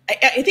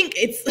I think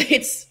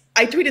it's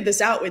I tweeted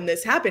this out when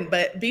this happened,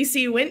 but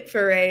BC went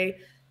for a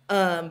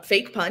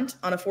fake punt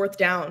on a 4th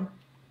down,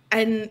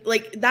 and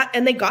like that,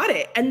 and they got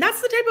it. And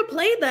that's the type of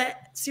play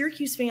that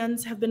Syracuse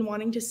fans have been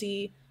wanting to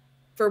see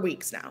for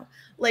weeks now.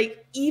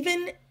 Like,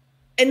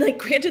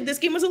 granted, this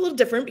game was a little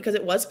different because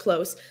it was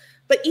close,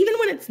 but even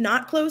when it's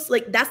not close,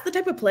 like, that's the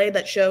type of play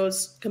that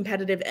shows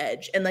competitive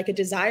edge and like a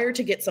desire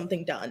to get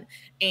something done.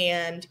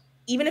 And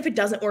even if it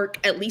doesn't work,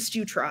 at least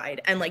you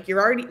tried. And like, you're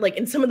already, like,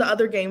 in some of the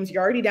other games,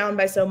 you're already down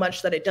by so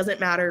much that it doesn't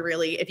matter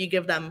really if you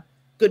give them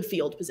good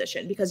field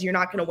position, because you're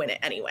not going to win it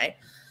anyway.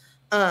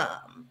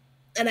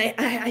 And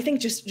I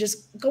think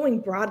just going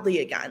broadly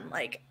again,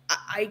 like,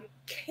 I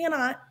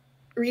cannot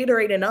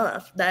reiterate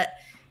enough that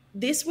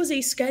this was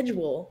a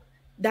schedule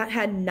that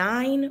had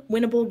 9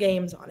 winnable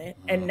games on it.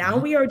 And now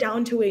we are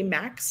down to a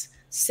max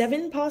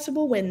 7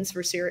 possible wins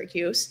for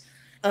Syracuse,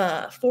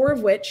 4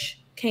 of which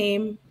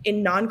came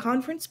in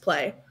non-conference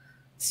play.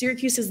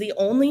 Syracuse is the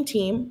only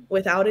team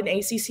without an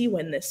ACC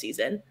win this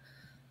season.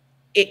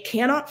 It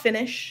cannot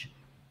finish.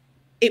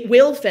 It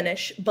will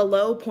finish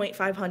below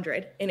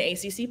 .500 in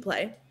ACC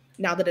play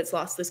now that it's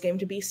lost this game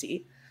to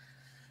BC.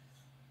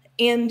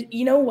 And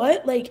you know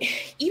what?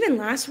 Like, even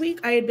last week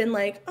I had been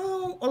like,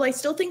 oh, while I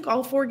still think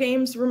all 4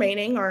 games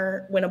remaining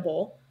are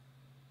winnable,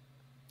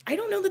 I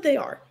don't know that they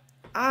are.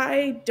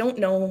 I don't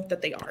know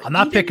that they are. I'm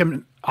not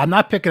picking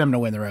them to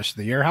win the rest of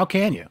the year. How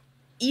can you?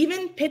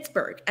 Even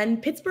Pittsburgh,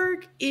 and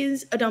Pittsburgh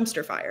is a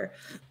dumpster fire,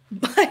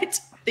 but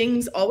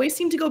things always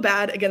seem to go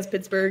bad against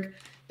Pittsburgh.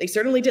 They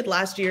certainly did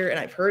last year, and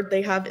I've heard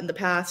they have in the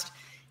past.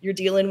 You're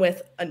dealing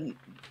with a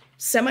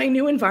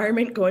semi-new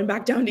environment going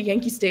back down to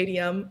Yankee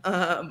Stadium.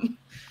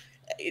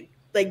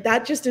 Like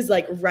that just is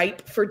like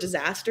ripe for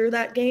disaster,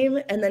 that game.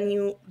 And then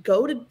you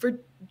go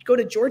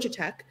to Georgia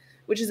Tech,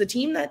 which is a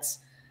team that's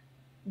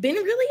been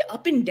really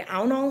up and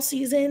down all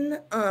season.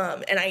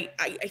 And I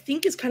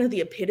think is kind of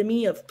the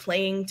epitome of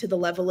playing to the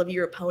level of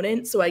your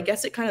opponent. So I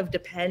guess it kind of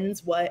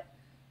depends what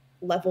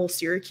level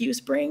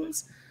Syracuse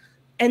brings.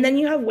 And then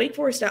you have Wake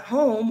Forest at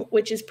home,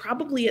 which is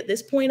probably at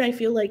this point, I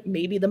feel like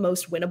maybe the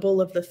most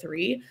winnable of the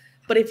 3.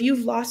 But if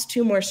you've lost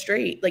 2 more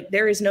straight, like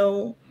there is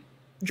no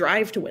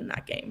drive to win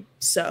that game.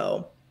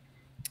 So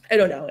I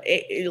don't know.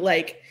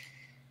 Like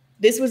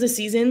this was a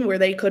season where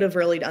they could have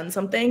really done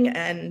something,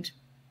 and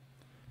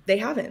they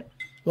haven't.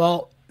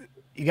 Well,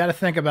 you got to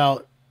think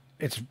about,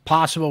 it's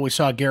possible we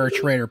saw Garrett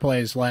Shrader play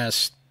his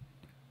last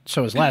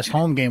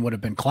home game would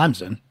have been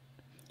Clemson.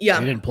 Yeah.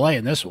 He didn't play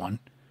in this one.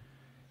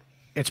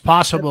 It's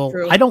possible.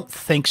 I don't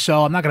think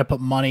so. I'm not going to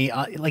put money.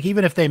 Like,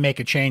 even if they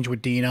make a change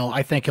with Dino,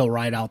 I think he'll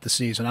ride out the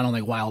season. I don't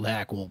think Wild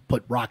Hack will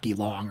put Rocky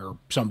Long or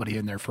somebody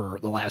in there for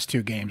the last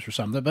 2 games or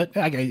something. But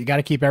you got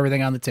to keep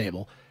everything on the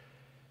table.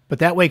 But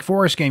that Wake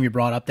Forest game you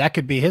brought up, that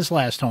could be his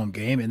last home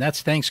game, and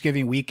that's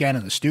Thanksgiving weekend,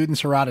 and the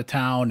students are out of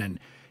town. And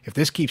if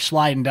this keeps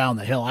sliding down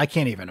the hill, I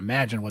can't even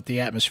imagine what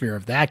the atmosphere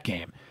of that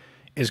game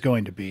is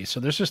going to be. So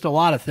there's just a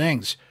lot of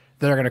things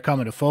that are going to come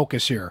into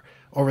focus here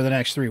over the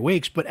next 3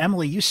 weeks. But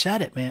Emily, you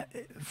said it, man.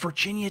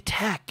 Virginia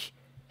Tech.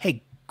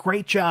 Hey,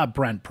 great job,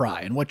 Brent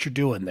Pry, and what you're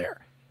doing there.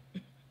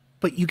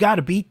 But you got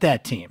to beat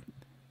that team.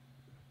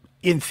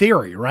 In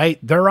theory, right?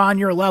 They're on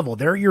your level.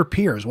 They're your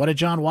peers. What did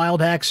John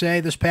Wildhack say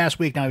this past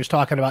week? Now, he was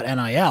talking about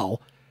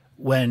NIL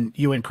when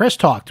you and Chris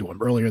talked to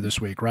him earlier this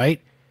week, right?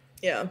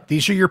 Yeah.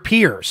 These are your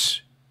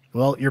peers.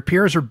 Well, your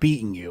peers are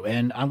beating you.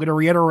 And I'm going to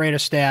reiterate a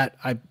stat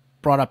I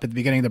brought up at the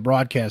beginning of the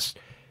broadcast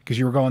because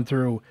you were going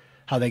through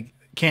how they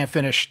can't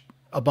finish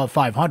above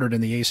 500 in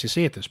the ACC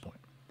at this point.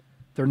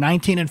 They're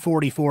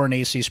 19-44 in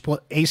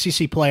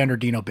ACC play under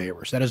Dino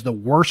Babers. That is the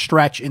worst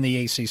stretch in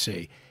the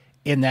ACC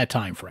in that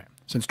time frame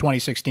since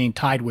 2016,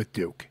 tied with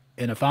Duke.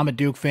 And if I'm a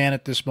Duke fan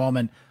at this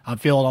moment, I'm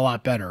feeling a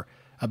lot better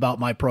about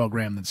my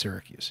program than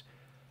Syracuse.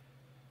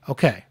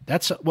 Okay,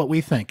 that's what we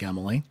think,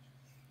 Emily. I'm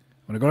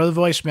going to go to the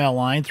voicemail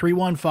line,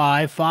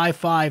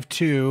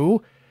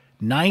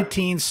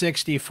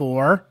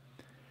 315-552-1964.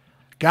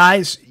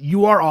 Guys,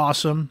 you are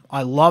awesome.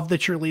 I love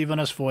that you're leaving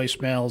us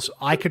voicemails.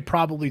 I could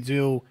probably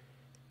do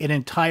an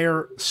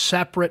entire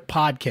separate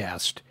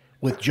podcast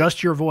with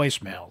just your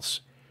voicemails,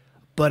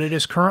 but it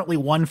is currently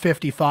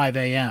 1:55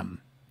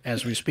 a.m.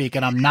 as we speak,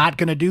 and I'm not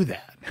going to do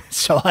that.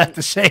 So I have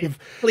to save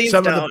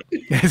I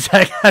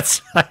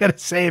got to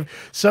save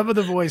some of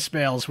the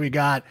voicemails we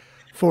got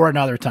for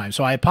another time.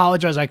 So I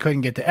apologize I couldn't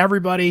get to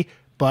everybody,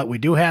 but we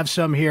do have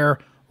some here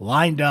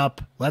lined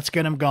up. Let's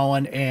get them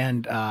going,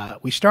 and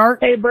we start.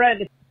 Hey,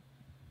 Brent.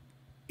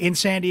 In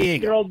San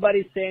Diego. Your old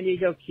buddy San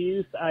Diego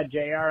Q's,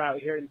 JR out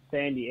here in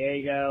San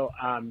Diego.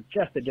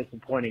 Just a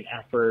disappointing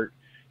effort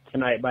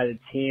tonight by the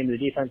team. The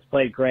defense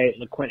played great.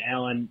 LaQuint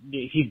Allen,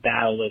 he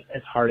battled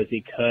as hard as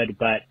he could,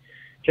 but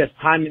just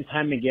time and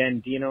time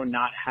again, Dino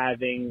not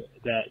having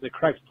the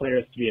correct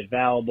players to be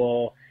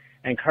available.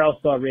 And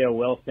Carlos Del Rio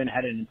Wilson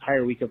had an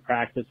entire week of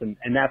practice, and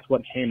that's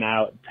what came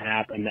out to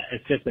happen.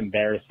 It's just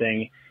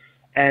embarrassing.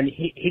 And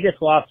he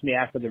just lost me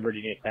after the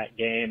Virginia Tech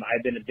game.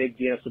 I've been a big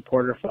Dino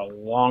supporter for a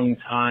long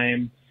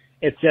time.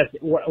 It's just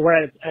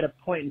we're at a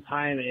point in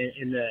time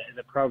in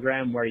the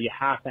program where you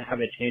have to have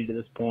a change at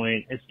this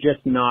point. It's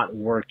just not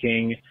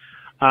working.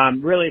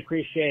 Really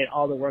appreciate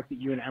all the work that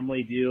you and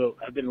Emily do.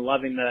 I've been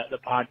loving the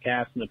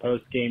podcast and the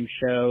post-game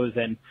shows,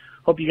 and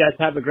hope you guys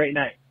have a great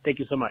night. Thank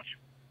you so much.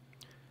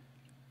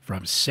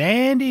 From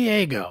San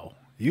Diego.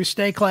 You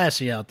stay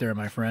classy out there,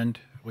 my friend.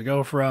 We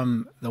go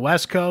from the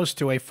West Coast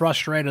to a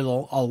frustrated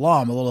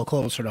alum a little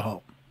closer to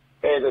home.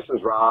 Hey, this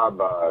is Rob,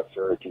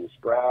 Syracuse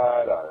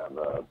grad. I have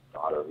a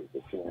daughter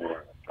who's a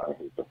senior, a son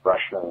who's a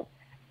freshman.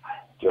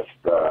 Just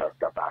got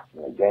back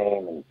from the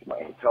game and to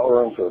my hotel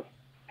room for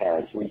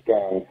parents'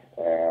 weekend,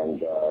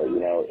 and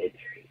it's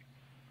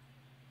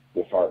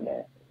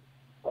disheartening.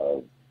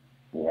 I'll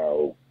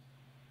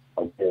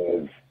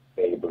give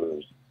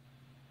Babers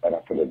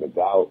benefit of the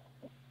doubt,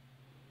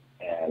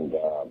 and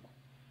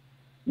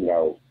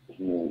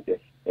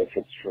if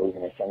it's truly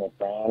going to send it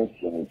down,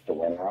 he needs to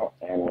win out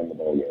and win the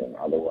bowl game.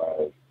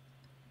 Otherwise,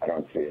 I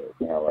don't see it.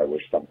 I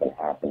wish something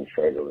happened.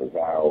 Shrader was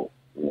out.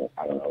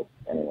 I don't know if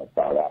anyone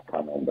saw that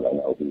coming, but I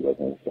know he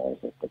wasn't seeing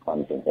since the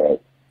Clemson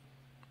hit.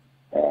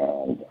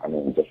 And,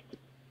 just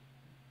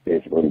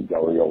basically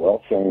Del Rio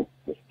Wilson,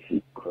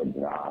 he could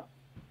not,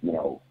 he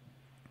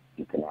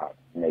could not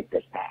make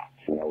this pass.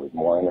 With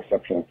more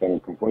interceptions than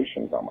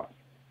completions almost.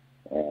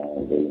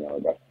 And,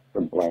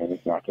 the blame is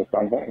not just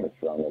on him; it's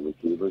on the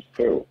receivers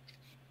too.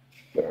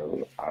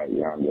 So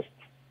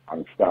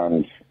I'm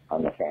stunned.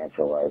 I'm a fan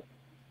for life,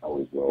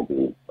 always will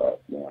be.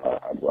 But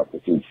I'd love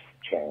to see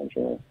change,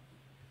 and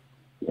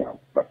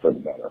but for the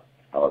better,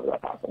 however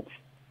that happens.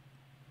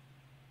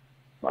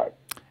 Right.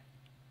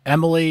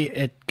 Emily,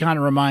 it kind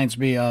of reminds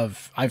me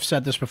of, I've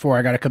said this before,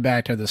 I got to come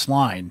back to this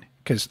line,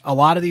 because a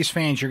lot of these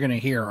fans you're going to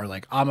hear are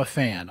like, I'm a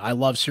fan, I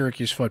love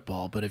Syracuse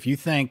football, but if you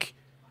think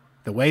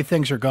the way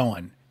things are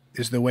going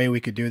is the way we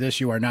could do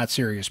this, you are not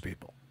serious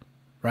people,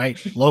 right?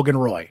 Logan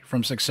Roy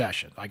from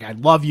Succession. Like, I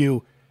love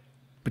you,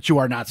 but you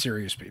are not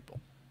serious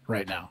people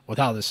right now with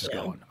how this is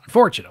going,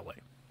 unfortunately,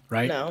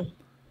 right? No.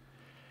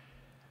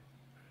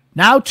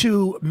 Now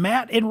to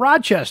Matt in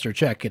Rochester,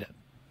 check it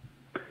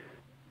in.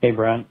 Hey,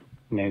 Brent.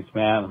 My name's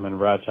Matt. I'm in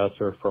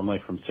Rochester,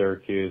 formerly from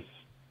Syracuse.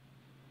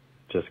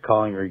 Just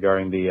calling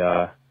regarding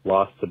the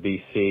loss to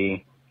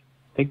BC.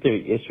 I think the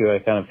issue I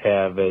kind of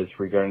have is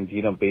regarding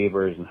Dino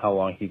Babers and how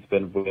long he's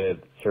been with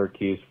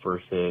Syracuse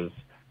versus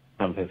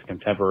some of his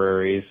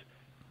contemporaries.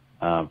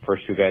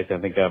 First two guys I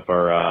think of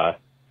are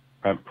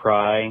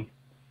Brent,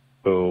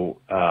 who,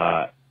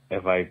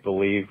 if I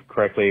believe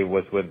correctly,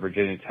 was with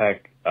Virginia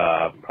Tech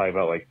probably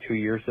about 2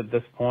 years at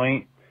this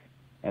point.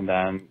 And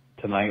then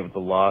tonight with the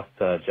loss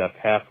to Jeff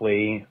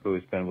Hafley,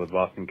 who's been with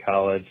Boston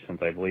College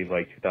since I believe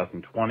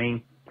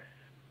 2020.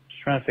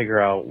 Just trying to figure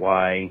out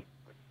why.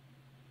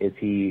 Is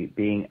he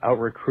being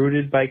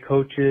out-recruited by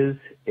coaches?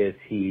 Is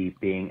he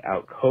being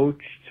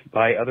out-coached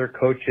by other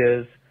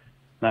coaches?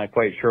 Not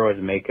quite sure what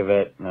to make of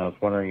it, and I was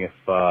wondering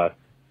if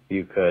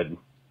you could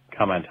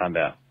comment on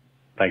that.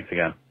 Thanks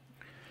again.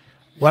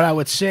 What I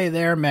would say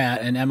there,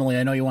 Matt, and Emily,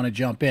 I know you want to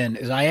jump in,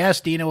 is I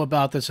asked Dino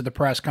about this at the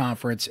press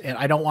conference, and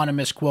I don't want to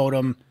misquote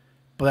him,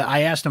 but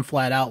I asked him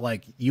flat out,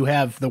 you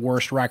have the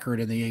worst record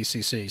in the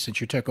ACC since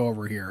you took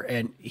over here,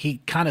 and he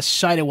kind of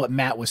cited what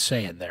Matt was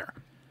saying there,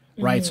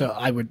 right? So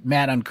I would,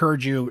 Matt,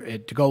 encourage you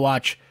to go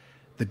watch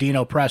the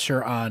Dino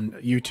presser on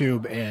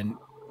YouTube, and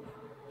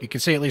you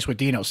can see at least what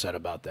Dino said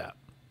about that.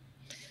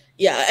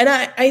 Yeah, and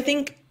I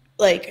think,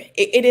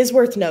 it is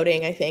worth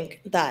noting, I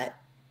think, that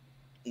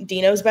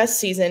Dino's best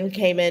season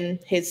came in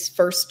his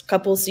first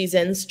couple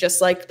seasons,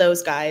 just like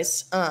those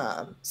guys.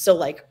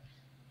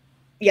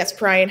 Yes,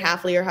 Pry and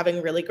Hafley are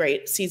having really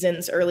great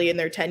seasons early in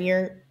their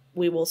tenure.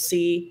 We will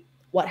see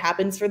what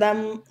happens for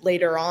them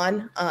later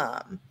on.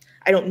 I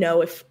don't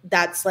know if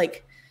that's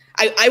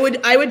I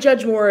would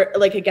judge more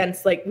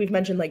against we've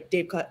mentioned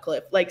Dave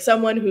Cutcliffe,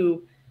 someone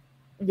who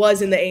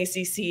was in the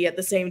ACC at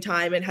the same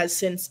time and has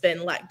since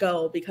been let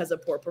go because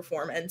of poor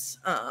performance.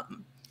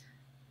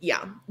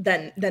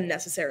 Than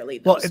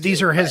necessarily. Well,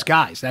 these are his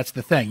guys. That's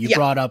the thing. You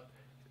brought up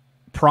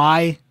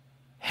Pry,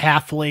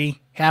 Hafley.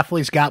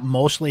 Hafley's got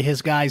mostly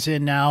his guys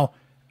in now.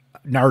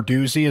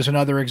 Narduzzi is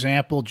another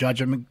example.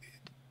 Judge him.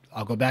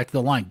 I'll go back to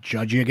the line.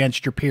 Judge you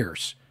against your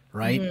peers,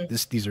 right?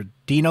 These are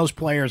Dino's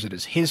players. It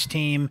is his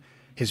team.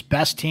 His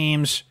best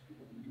teams,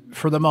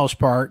 for the most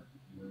part,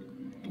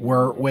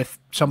 were with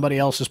somebody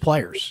else's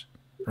players,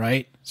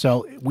 right?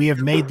 So we have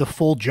made the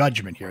full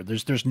judgment here.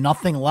 There's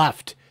nothing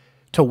left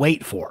to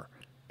wait for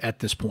at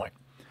this point.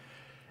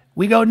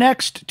 We go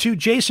next to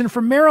Jason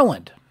from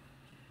Maryland.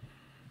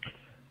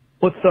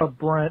 What's up,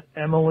 Brent,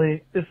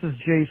 Emily? This is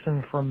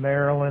Jason from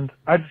Maryland.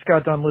 I just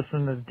got done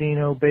listening to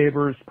Dino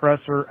Babers'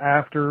 presser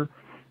after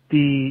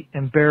the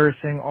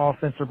embarrassing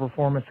offensive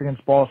performance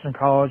against Boston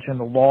College and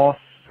the loss,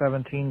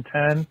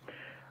 17-10.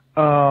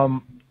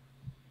 I'm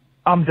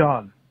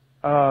done.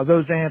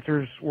 Those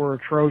answers were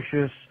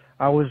atrocious.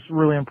 I was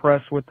really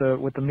impressed with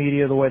the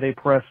media, the way they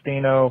pressed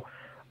Dino.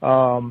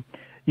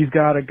 You've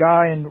got a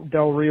guy in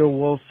Del Rio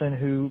Wilson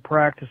who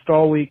practiced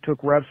all week,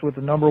 took reps with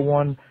the number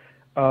one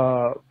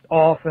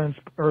offense,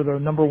 or the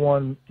number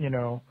one,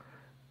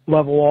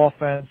 level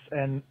offense,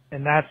 and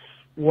that's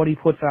what he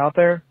puts out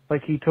there.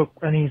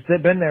 And he's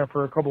been there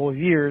for a couple of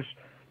years,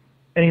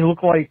 and he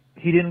looked like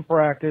he didn't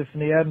practice,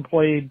 and he hadn't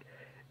played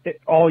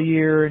all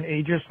year, and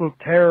he just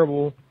looked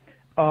terrible.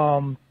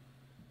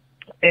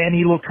 And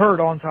he looked hurt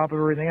on top of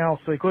everything else,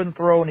 so he couldn't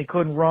throw and he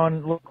couldn't run.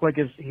 It looked like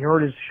he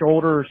hurt his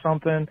shoulder or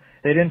something.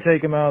 They didn't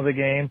take him out of the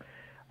game.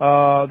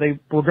 They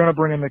were going to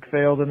bring in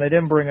McPhail, and they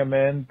didn't bring him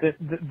in.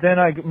 Then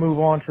I move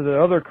on to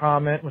the other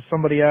comment when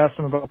somebody asked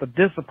him about the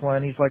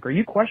discipline. He's like, "Are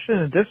you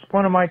questioning the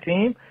discipline of my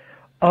team?"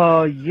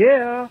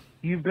 Yeah,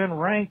 you've been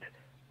ranked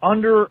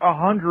under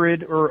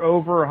 100 or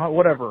over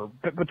whatever,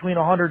 between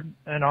 100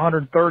 and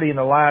 130 in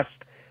the last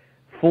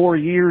 4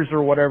 years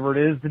or whatever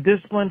it is. The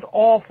discipline's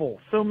awful.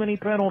 So many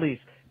penalties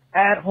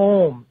at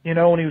home.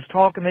 When he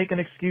was making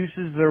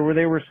excuses where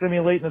they were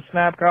simulating the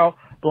snap count,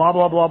 blah,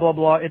 blah, blah, blah,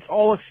 blah. It's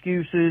all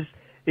excuses.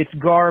 It's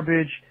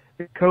garbage.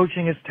 The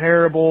coaching is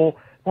terrible.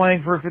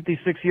 Playing for a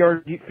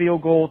 56-yard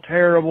field goal,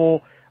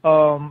 terrible.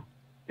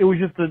 It was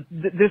just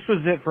this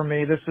was it for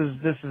me. This is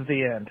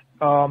the end.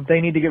 They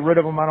need to get rid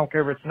of him. I don't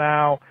care if it's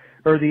now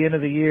or the end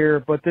of the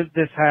year, but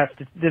this has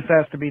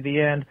to be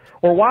the end.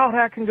 Or Wild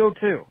Hat can go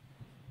too.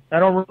 I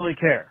don't really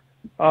care.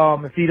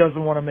 If he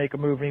doesn't want to make a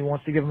move and he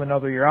wants to give him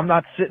another year. I'm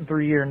not sitting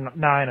through year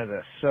 9 of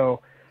this.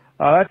 So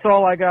That's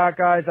all I got,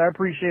 guys. I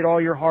appreciate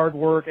all your hard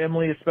work.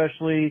 Emily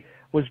especially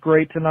was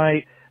great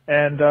tonight.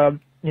 And,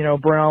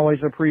 Brent, always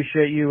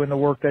appreciate you and the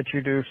work that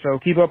you do. So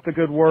keep up the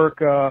good work.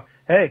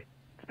 Hey,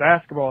 it's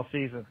basketball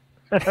season.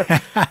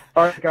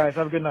 All right, guys,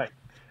 have a good night.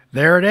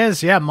 There it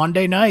is. Yeah,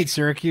 Monday night,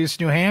 Syracuse,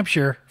 New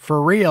Hampshire,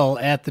 for real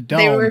at the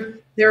Dome.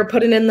 They were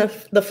putting in the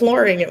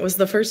flooring. It was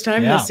the first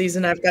time this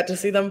season I've got to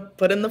see them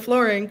put in the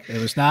flooring. It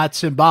was not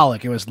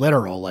symbolic. It was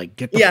literal. Like,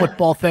 get the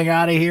football thing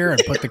out of here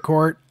and put the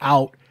court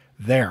out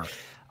there.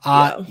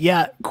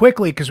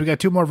 Quickly, because we got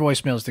 2 more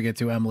voicemails to get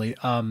to, Emily.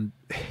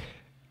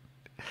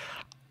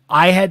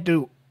 I had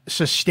to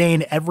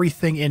sustain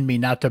everything in me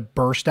not to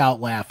burst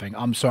out laughing.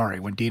 I'm sorry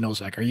when Dino's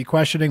like, "Are you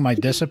questioning my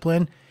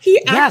discipline?"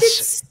 He acted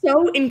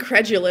so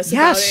incredulous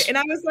about it, and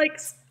I was like,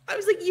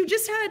 you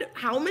just had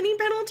how many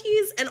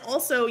penalties? And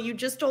also, you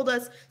just told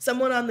us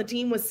someone on the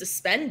team was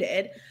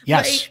suspended.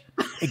 Yes,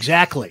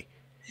 exactly.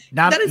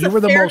 Now, that is a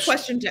fair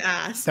question to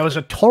ask. That was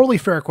a totally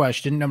fair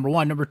question, number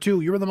one. Number two,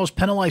 you were the most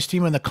penalized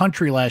team in the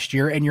country last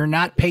year, and you're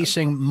not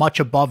pacing much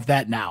above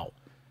that now.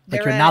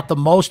 Like, you're not the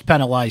most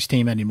penalized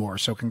team anymore,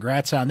 so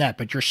congrats on that.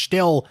 But you're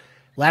still,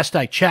 last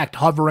I checked,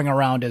 hovering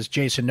around, as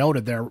Jason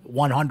noted, they're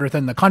 100th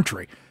in the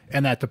country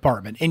in that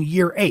department in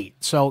year 8.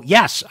 So,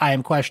 yes, I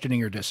am questioning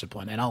your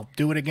discipline, and I'll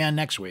do it again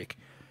next week.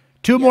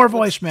 2 more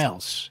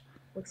voicemails.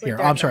 Here,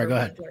 I'm sorry, go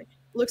ahead.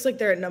 Looks like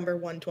they're at number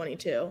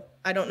 122.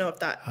 I don't know if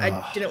that,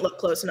 I didn't look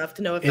close enough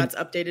to know if that's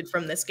updated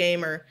from this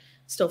game or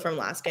still from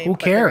last game. Who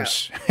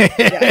cares?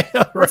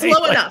 It's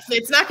low enough.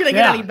 It's not going to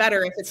get any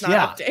better if it's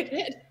not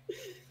updated.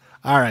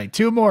 All right,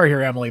 2 more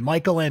here, Emily.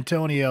 Michael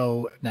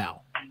Antonio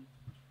now.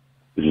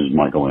 This is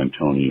Michael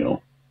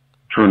Antonio.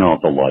 Turn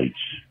out the lights.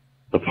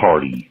 The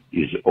party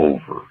is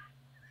over.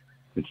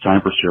 It's time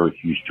for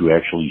Syracuse to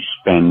actually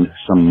spend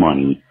some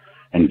money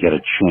and get a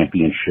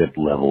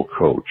championship-level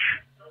coach.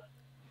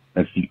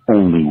 That's the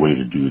only way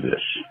to do this.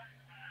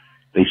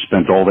 They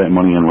spent all that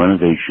money on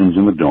renovations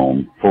in the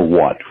Dome. For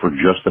what? For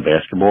just the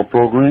basketball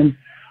program?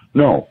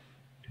 No.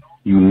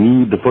 You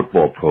need the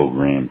football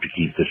program to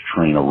keep this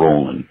train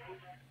a-rolling.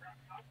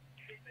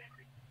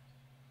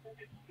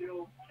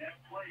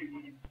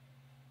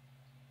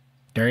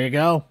 There you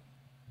go.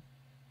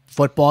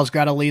 Football's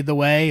got to lead the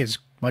way. As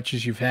much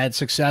as you've had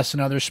success in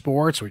other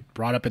sports, we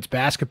brought up its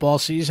basketball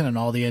season and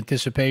all the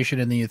anticipation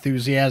and the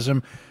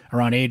enthusiasm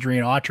around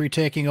Adrian Autry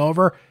taking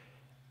over.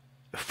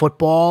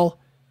 Football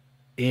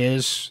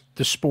is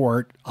the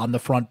sport on the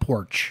front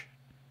porch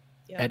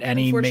at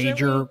any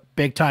major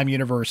big-time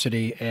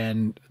university.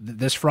 And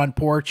this front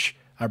porch,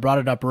 I brought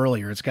it up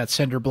earlier, it's got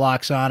cinder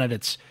blocks on it.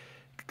 It's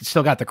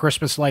still got the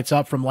Christmas lights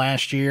up from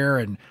last year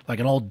and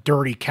like an old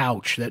dirty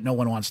couch that no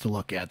one wants to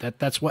look at.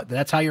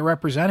 That's how you're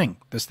representing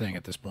this thing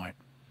at this point.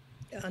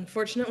 Yeah,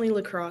 unfortunately,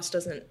 lacrosse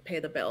doesn't pay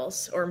the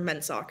bills, or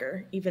men's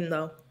soccer, even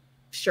though,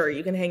 sure,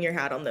 you can hang your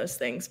hat on those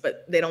things,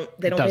 but they don't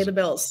pay the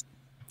bills.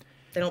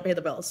 They don't pay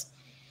the bills.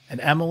 And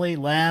Emily,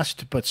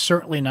 last but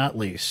certainly not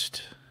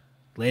least,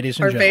 ladies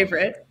and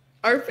gentlemen.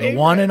 Our favorite. The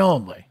one and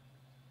only.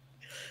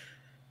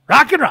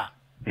 Rock and Ron.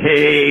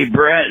 Hey,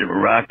 Brent,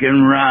 Rock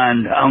and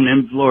Ron down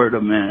in Florida,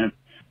 man.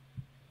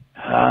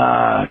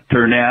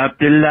 Turn out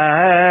the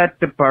light,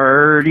 the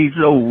party's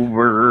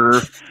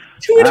over.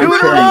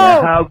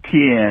 How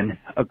can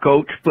a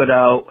coach put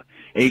out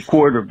a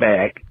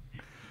quarterback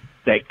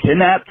that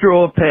cannot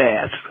throw a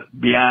pass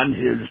beyond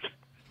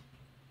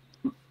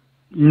his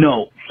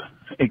nose?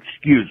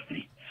 Excuse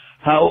me.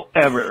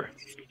 However,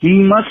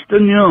 he must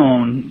have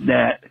known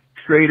that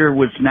Shrader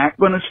was not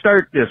going to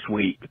start this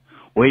week.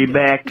 Way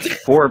back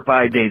 4 or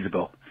 5 days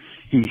ago.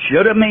 He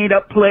should have made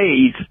up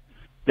plays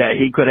that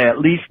he could at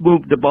least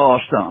move the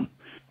ball some.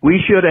 We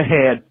should have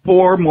had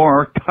 4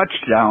 more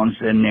touchdowns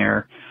in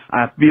there.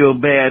 I feel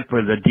bad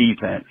for the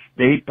defense.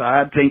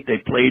 I think they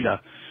played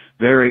a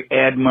very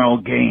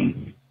admirable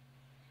game.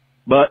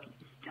 But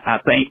I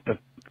think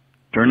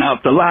turn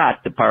out the light,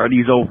 the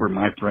party's over,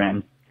 my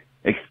friend.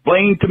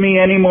 Explain to me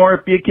anymore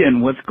if you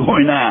can what's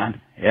going on.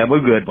 Have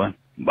a good one.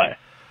 Bye.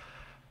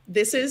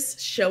 This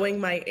is showing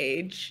my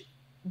age.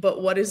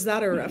 But what is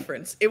that a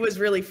reference? It was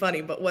really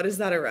funny, but what is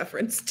that a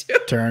reference to?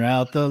 Turn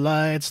out the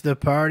lights, the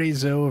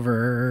party's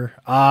over.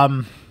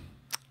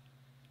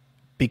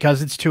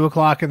 Because it's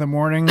 2:00 in the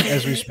morning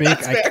as we speak.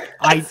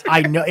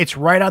 I know it's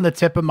right on the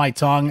tip of my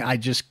tongue. I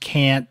just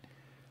can't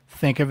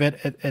think of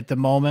it at the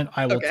moment.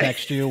 I will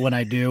text you when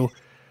I do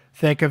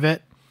think of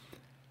it.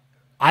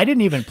 I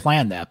didn't even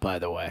plan that, by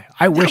the way.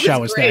 I wish I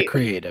was that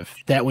creative,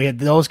 that we had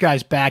those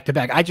guys back to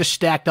back. I just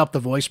stacked up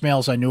the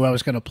voicemails I knew I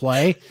was going to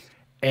play.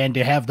 And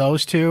to have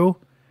those two,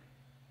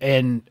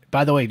 and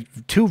by the way,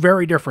 2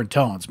 very different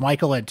tones.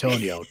 Michael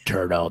Antonio,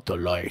 turn out the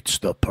lights,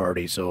 the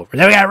party's over.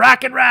 Then we got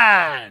Rock and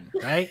Ron,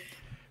 right?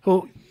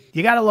 Who,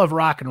 you got to love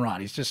Rock and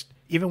Ron. He's just,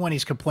 even when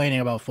he's complaining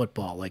about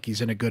football, like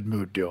he's in a good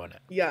mood doing it.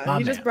 Yeah,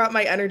 he just brought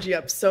my energy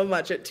up so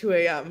much at 2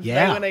 a.m.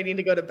 Yeah. Right when I need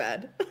to go to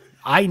bed.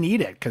 I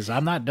need it because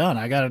I'm not done.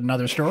 I got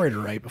another story to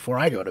write before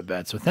I go to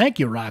bed. So thank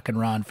you, Rock and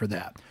Ron, for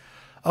that.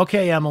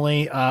 Okay,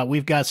 Emily,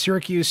 we've got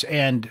Syracuse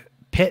and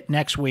Pitt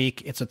next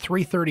week. It's a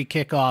 3:30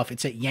 kickoff.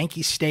 It's at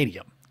Yankee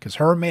Stadium. because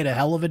Herm made a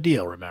hell of a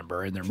deal,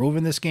 remember, and they're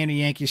moving this game to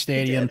Yankee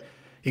Stadium.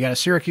 You got a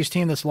Syracuse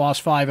team that's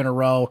lost 5 in a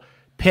row.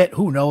 Pitt,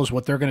 who knows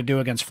what they're going to do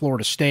against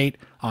Florida State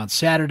on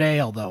Saturday,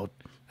 although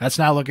that's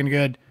not looking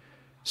good.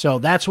 So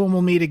that's when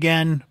we'll meet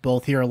again,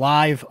 both here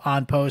live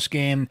on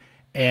Postgame.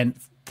 And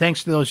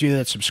thanks to those of you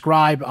that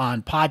subscribe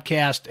on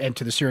podcast and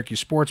to the Syracuse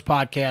Sports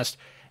Podcast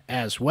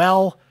as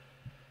well.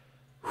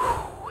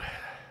 Whew.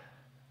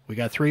 We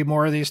got 3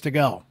 more of these to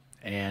go,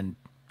 and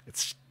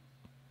it's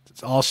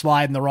all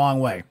sliding the wrong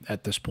way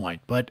at this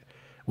point. But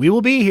we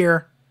will be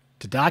here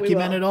to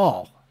document it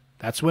all.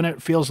 That's when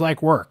it feels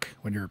like work,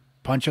 when you're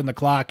punching the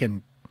clock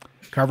and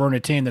covering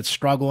a team that's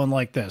struggling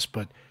like this.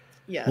 But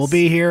we'll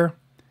be here.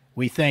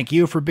 We thank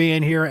you for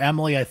being here.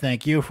 Emily, I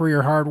thank you for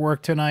your hard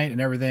work tonight and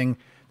everything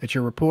that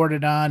you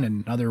reported on,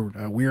 and another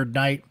weird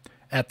night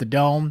at the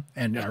Dome,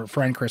 and our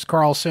friend Chris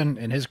Carlson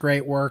and his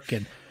great work.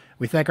 And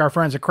we thank our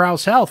friends at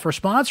Krause Health for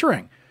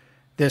sponsoring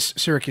this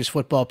Syracuse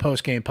Football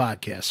Postgame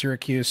Podcast.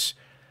 Syracuse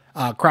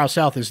Krause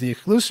Health is the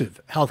exclusive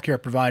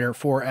healthcare provider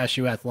for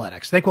SU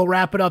Athletics. I think we'll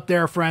wrap it up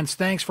there, friends.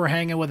 Thanks for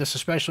hanging with us,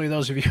 especially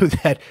those of you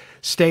that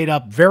stayed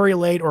up very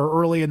late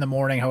or early in the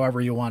morning, however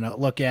you want to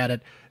look at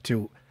it,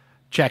 to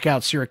check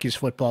out Syracuse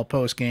Football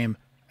Postgame.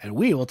 And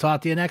we will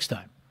talk to you next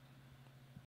time.